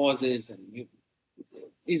with pauses, and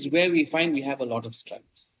is where we find we have a lot of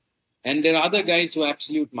stripes. And there are other guys who are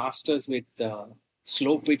absolute masters with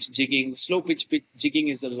slow pitch jigging. Slow pitch jigging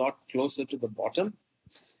is a lot closer to the bottom.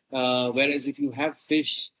 Whereas if you have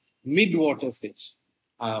fish, mid-water fish,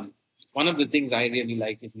 one of the things I really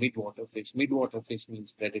like is mid-water fish. Mid-water fish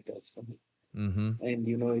means predators for me. Mm-hmm. And,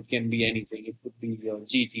 it can be anything. It could be your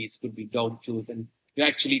GTs, could be dogtooth. And you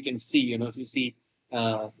actually can see, if you see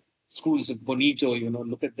schools of bonito,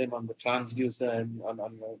 look at them on the transducer and on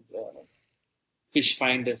the fish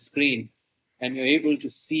finder screen, and you're able to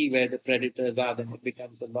see where the predators are, then it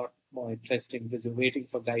becomes a lot more interesting because you're waiting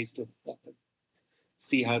for guys to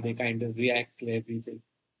see how they kind of react to everything.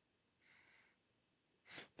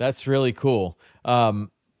 That's really cool.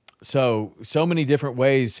 So many different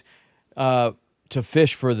ways to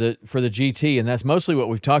fish for the GT, and that's mostly what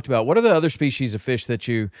we've talked about. What are the other species of fish that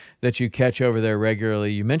you catch over there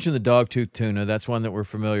regularly? You mentioned the dogtooth tuna. That's one that we're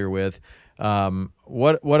familiar with.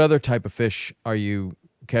 What other type of fish are you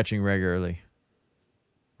catching regularly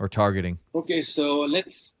or targeting? Okay, so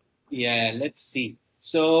let's see.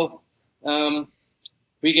 So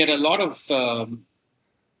we get a lot of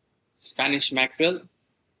Spanish mackerel.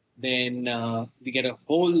 Then we get a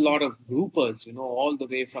whole lot of groupers, all the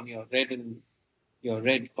way from your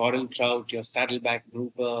red coral trout, your saddleback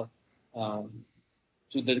grouper,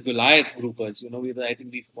 to the Goliath groupers. I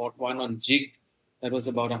think we fought one on jig that was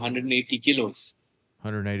about 180 kilos.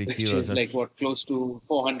 180 which kilos. is like what, close to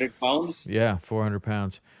 400 pounds? Yeah, 400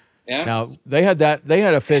 pounds. Yeah. Now, they had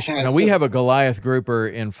a fish. Now, we have a Goliath grouper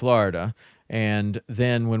in Florida. And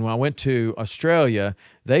then when I went to Australia,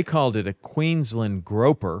 they called it a Queensland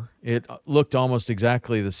groper. It looked almost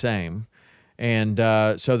exactly the same. And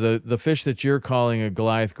so the fish that you're calling a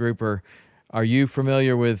Goliath grouper, are you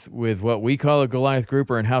familiar with what we call a Goliath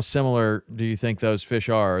grouper, and how similar do you think those fish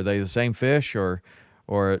are? Are they the same fish or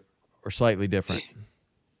slightly different?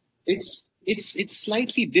 It's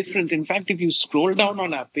slightly different. In fact, if you scroll down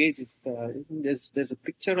on our page, there's a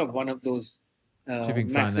picture of one of those See if you can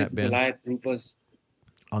find massive that, Ben, Goliath groupers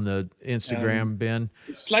on the Instagram, Ben.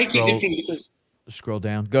 It's slightly different because scroll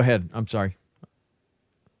down. Go ahead. I'm sorry.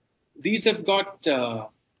 These have got the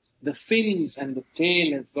fins and the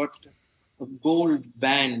tail have got a gold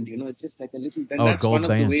band. It's just like a little band. That's one of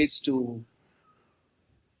the ways to.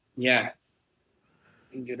 Yeah,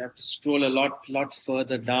 I think you'd have to scroll a lot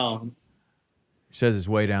further down. He says it's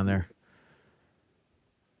way down there.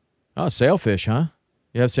 Oh, sailfish, huh?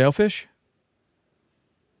 You have sailfish?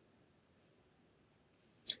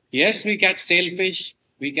 Yes, we catch sailfish.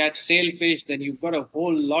 Then you've got a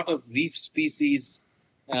whole lot of reef species.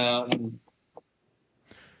 What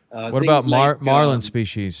about marlin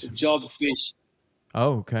species? Jobfish.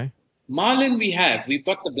 Oh, okay. Marlin we've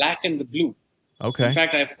got the black and the blue. Okay. In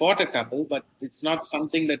fact, I've caught a couple, but it's not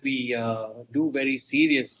something that we do very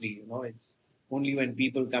seriously. It's only when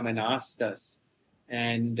people come and ask us.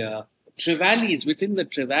 And trevallies, within the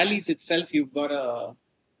trevallies itself, you've got a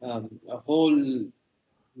whole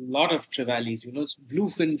lot of trevallies. It's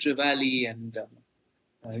bluefin trevally and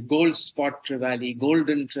gold spot trevally,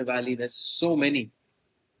 golden trevally. There's so many,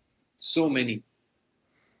 so many.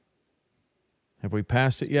 Have we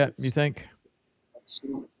passed it yet, you think?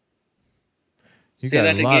 So, You say got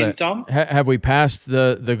that a lot again, of. Tom. Have we passed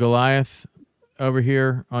the Goliath over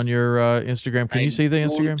here on your Instagram? Can you see the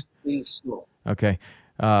Instagram? I think so. Okay.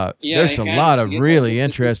 Yeah, There's I a can lot of see it. I really just need to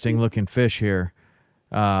interesting see. looking fish here.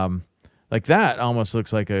 Like that almost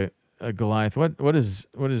looks like a Goliath. What is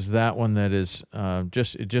that one that is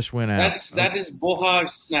it just went out? That is Bohar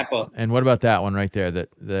snapper. And what about that one right there?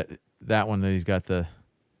 That one that he's got the.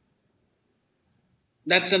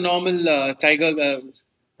 That's a normal tiger.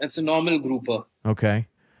 That's a normal grouper. Okay.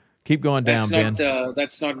 Keep going down, Ben.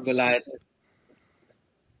 That's not Goliath.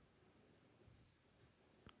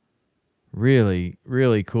 Really,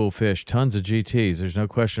 really cool fish. Tons of GTs. There's no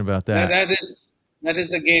question about that. That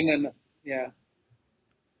is again yeah.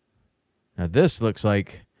 Now this looks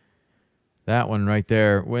like that one right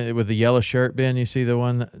there with the yellow shirt, Ben. You see the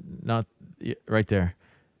one not right there.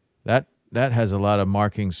 That has a lot of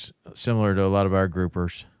markings similar to a lot of our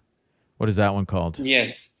groupers. What is that one called?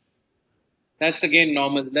 Yes. That's again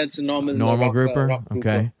normal. That's a normal grouper. rock grouper.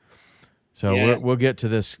 Okay. So Yeah. we'll get to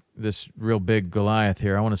this real big Goliath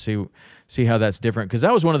here. I want to see how that's different, because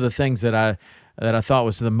that was one of the things that I thought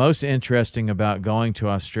was the most interesting about going to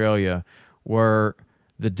Australia were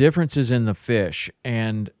the differences in the fish.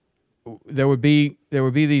 And there would be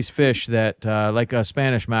these fish that like a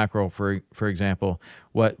Spanish mackerel, for example.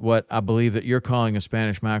 What I believe that you're calling a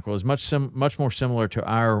Spanish mackerel is much more similar to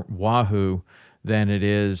our wahoo than it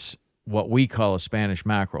is what we call a Spanish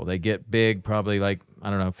mackerel. They get big, probably like, I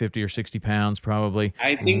don't know, 50 or 60 pounds, probably.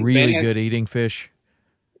 I think really Ben good has- eating fish.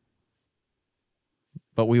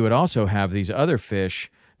 But we would also have these other fish.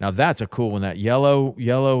 Now that's a cool one. That yellow,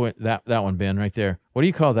 that one, Ben, right there. What do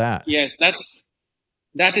you call that? Yes, that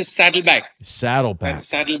is saddleback. Saddleback. That's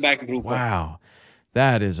saddleback grouper. Wow,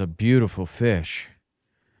 that is a beautiful fish.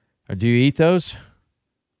 Do you eat those?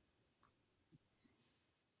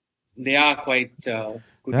 They are quite good.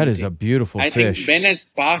 That is eating. a beautiful I fish. think Ben has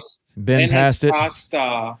passed. Ben passed it?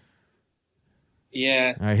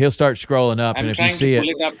 Yeah. All right, he'll start scrolling up, I'm and if you trying see to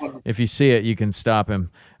it, pull it up. if you see it, you can stop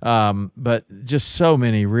him. But just so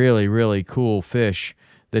many really, really cool fish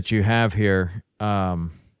that you have here.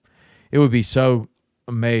 It would be so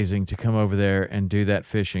amazing to come over there and do that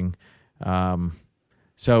fishing.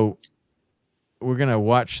 So we're gonna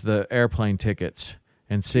watch the airplane tickets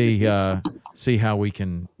and see how we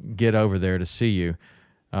can get over there to see you.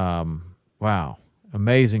 Wow,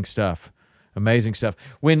 amazing stuff. Amazing stuff.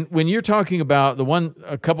 When you're talking about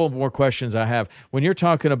a couple more questions I have. When you're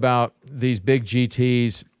talking about these big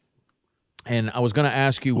GTs, and I was going to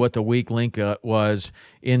ask you what the weak link was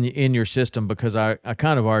in your system, because I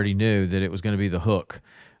kind of already knew that it was going to be the hook.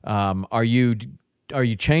 Are you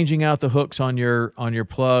changing out the hooks on your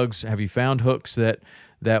plugs? Have you found hooks that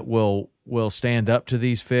will stand up to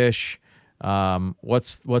these fish?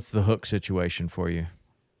 What's the hook situation for you?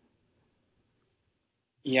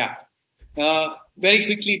 Yeah. Very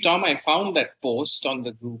quickly, Tom, I found that post on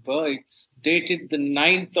the grouper. It's dated the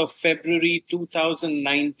 9th of February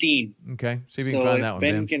 2019. Okay, see if you can find that one,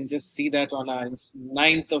 Ben Ben. can just see that on our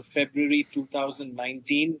 9th of February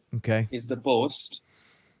 2019 Okay, is the post.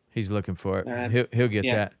 he's looking for it. That's- He'll get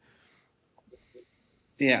yeah. that.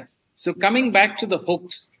 Yeah. So coming back to the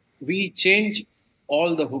hooks, we change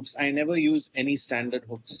all the hooks. I never use any standard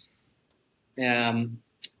hooks.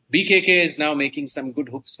 BKK is now making some good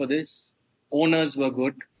hooks for this. Owners were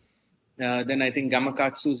good. Then I think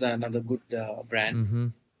Gamakatsu's another good brand. Mm-hmm.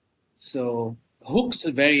 So hooks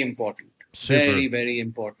are very important. Super. Very, very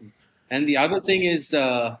important. And the other thing is,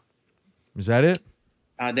 Is that it?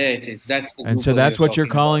 there it is. That's the And so grouper that's we're what you're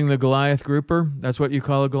talking calling about. the Goliath grouper? That's what you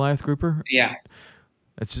call a Goliath grouper? Yeah.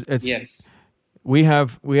 It's Yes. We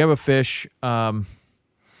have a fish.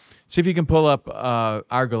 See if you can pull up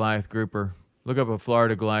our Goliath grouper. Look up a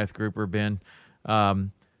Florida Goliath grouper, Ben.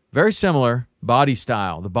 Very similar body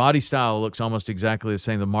style. The body style looks almost exactly the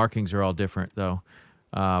same. The markings are all different, though.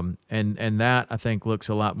 And that, I think, looks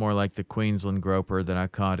a lot more like the Queensland groper that I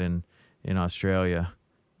caught in Australia.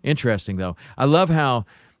 Interesting, though. I love how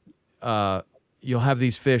you'll have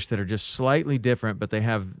these fish that are just slightly different, but they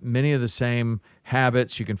have many of the same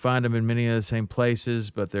habits. You can find them in many of the same places,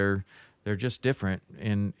 but they're just different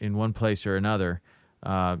in one place or another.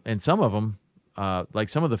 And some of them, like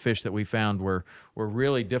some of the fish that we found were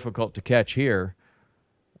really difficult to catch here,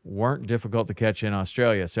 weren't difficult to catch in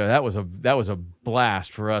Australia. So that was a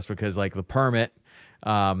blast for us, because like the permit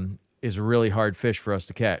is a really hard fish for us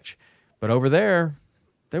to catch. But over there,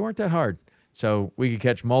 they weren't that hard. So we could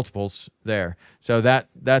catch multiples there. So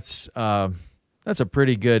that's a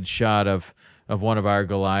pretty good shot of one of our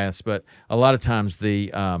Goliaths. But a lot of times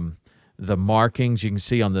the markings you can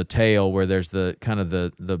see on the tail where there's the kind of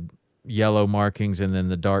the yellow markings and then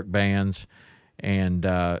the dark bands, and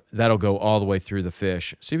that'll go all the way through the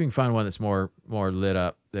fish. See if you can find one that's more lit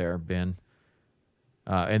up there, Ben.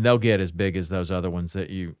 And they'll get as big as those other ones that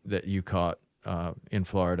you caught in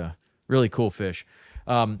Florida. Really cool fish.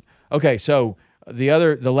 Okay, so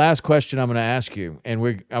the last question I'm going to ask you,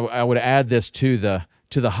 and I would add this to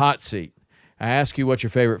the hot seat. I asked you what your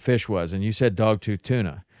favorite fish was, and you said dogtooth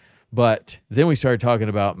tuna. But then we started talking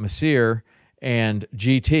about Messier and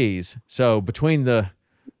GTs. So between the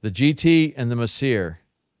GT and the Messier,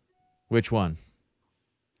 which one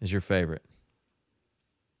is your favorite?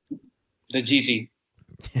 The GT.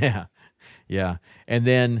 Yeah, yeah. And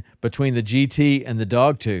then between the GT and the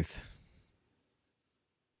dogtooth?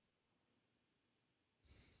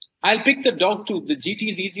 I'll pick the dogtooth. The GT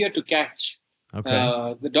is easier to catch.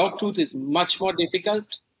 Okay. The dogtooth is much more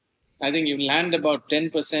difficult. I think you land about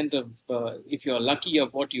 10% of, if you're lucky,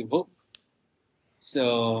 of what you hook.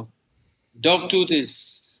 So dogtooth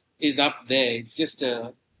is up there. It's just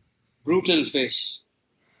a brutal fish.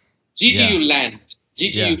 GT you land.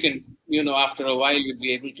 GT you can, after a while you'll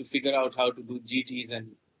be able to figure out how to do GTs.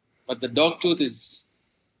 But the dogtooth is,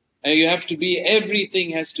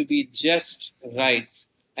 everything has to be just right.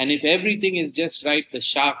 And if everything is just right, the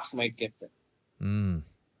sharks might get them.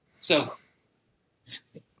 So,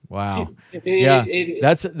 wow, yeah,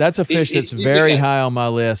 that's a fish that's very high on my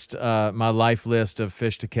list, my life list of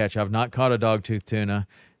fish to catch. I've not caught a dogtooth tuna.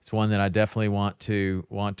 It's one that I definitely want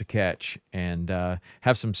to catch, and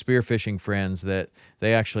have some spearfishing friends that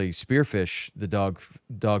they actually spearfish the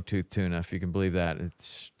dogtooth tuna. If you can believe that,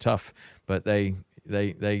 it's tough, but they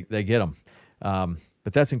get them.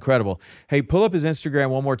 But that's incredible. Hey, pull up his Instagram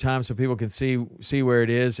one more time so people can see where it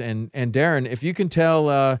is. And Darran, if you can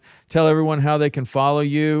tell everyone how they can follow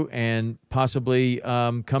you and possibly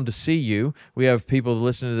come to see you. We have people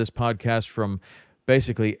listening to this podcast from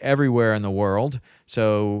basically everywhere in the world.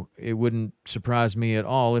 So it wouldn't surprise me at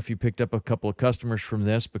all if you picked up a couple of customers from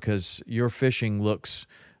this, because your fishing looks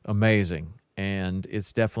amazing. And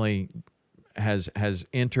it's definitely has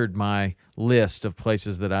entered my list of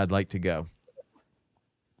places that I'd like to go.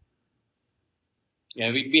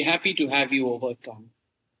 Yeah, we'd be happy to have you over, Tom.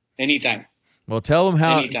 Anytime. Well, tell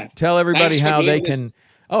everybody how they can.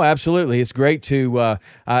 Oh, absolutely. It's great to,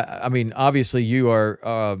 I mean, obviously you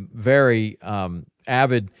are very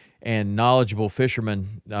avid and knowledgeable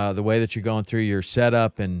fisherman. The way that you're going through your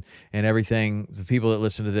setup and everything, the people that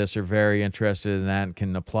listen to this are very interested in that and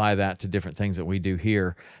can apply that to different things that we do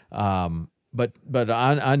here. But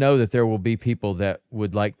I know that there will be people that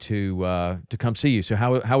would like to come see you. So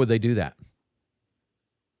how would they do that?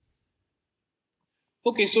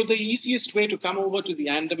 Okay, so the easiest way to come over to the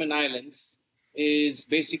Andaman Islands is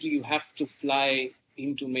basically you have to fly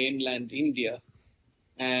into mainland India,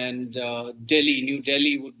 and New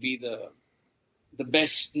Delhi would be the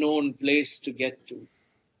best known place to get to.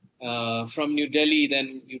 From New Delhi,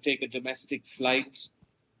 then you take a domestic flight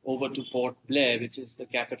over to Port Blair, which is the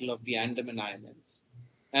capital of the Andaman Islands.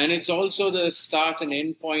 And it's also the start and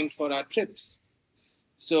end point for our trips.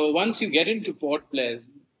 So once you get into Port Blair,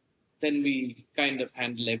 then we kind of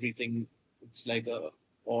handle everything. It's like a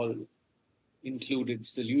all-included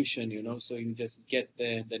solution, so you just get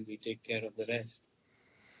there, then we take care of the rest.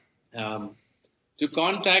 To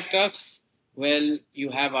contact us, well, you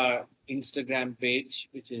have our Instagram page,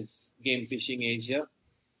 which is Game Fishing Asia,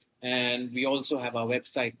 and we also have our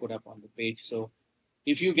website put up on the page. So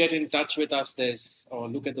if you get in touch with us, or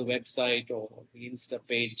look at the website or the Insta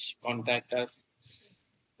page, contact us.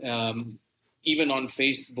 Even on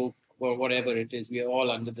Facebook, or whatever it is, we are all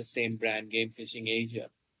under the same brand, Game Fishing Asia.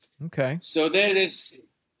 Okay. So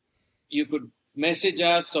you could message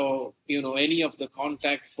us, or, any of the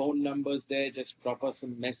contact phone numbers there, just drop us a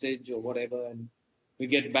message or whatever, and we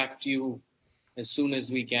get back to you as soon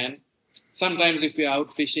as we can. Sometimes if you're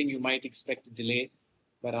out fishing, you might expect a delay,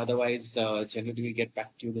 but otherwise, generally we get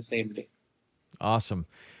back to you the same day. Awesome.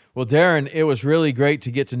 Well, Darran, it was really great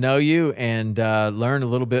to get to know you and learn a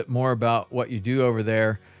little bit more about what you do over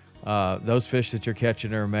there. Those fish that you're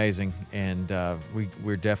catching are amazing, and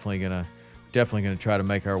we're definitely gonna try to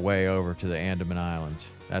make our way over to the Andaman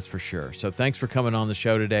Islands. That's for sure. So thanks for coming on the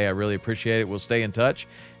show today. I really appreciate it. We'll stay in touch,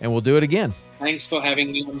 and we'll do it again. Thanks for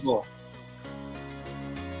having me on board.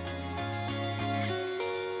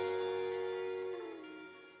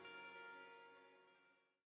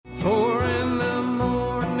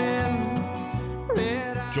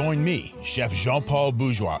 Join me, Chef Jean-Paul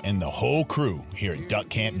Bourgeois, and the whole crew here at Duck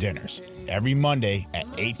Camp Dinners every Monday at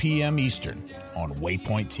 8 p.m. Eastern on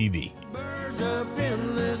Waypoint TV. Birds up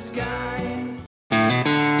in the sky.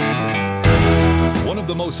 One of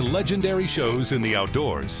the most legendary shows in the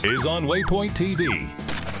outdoors is on Waypoint TV.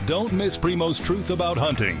 Don't miss Primo's Truth About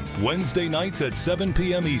Hunting, Wednesday nights at 7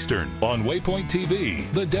 p.m. Eastern on Waypoint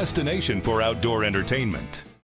TV, the destination for outdoor entertainment.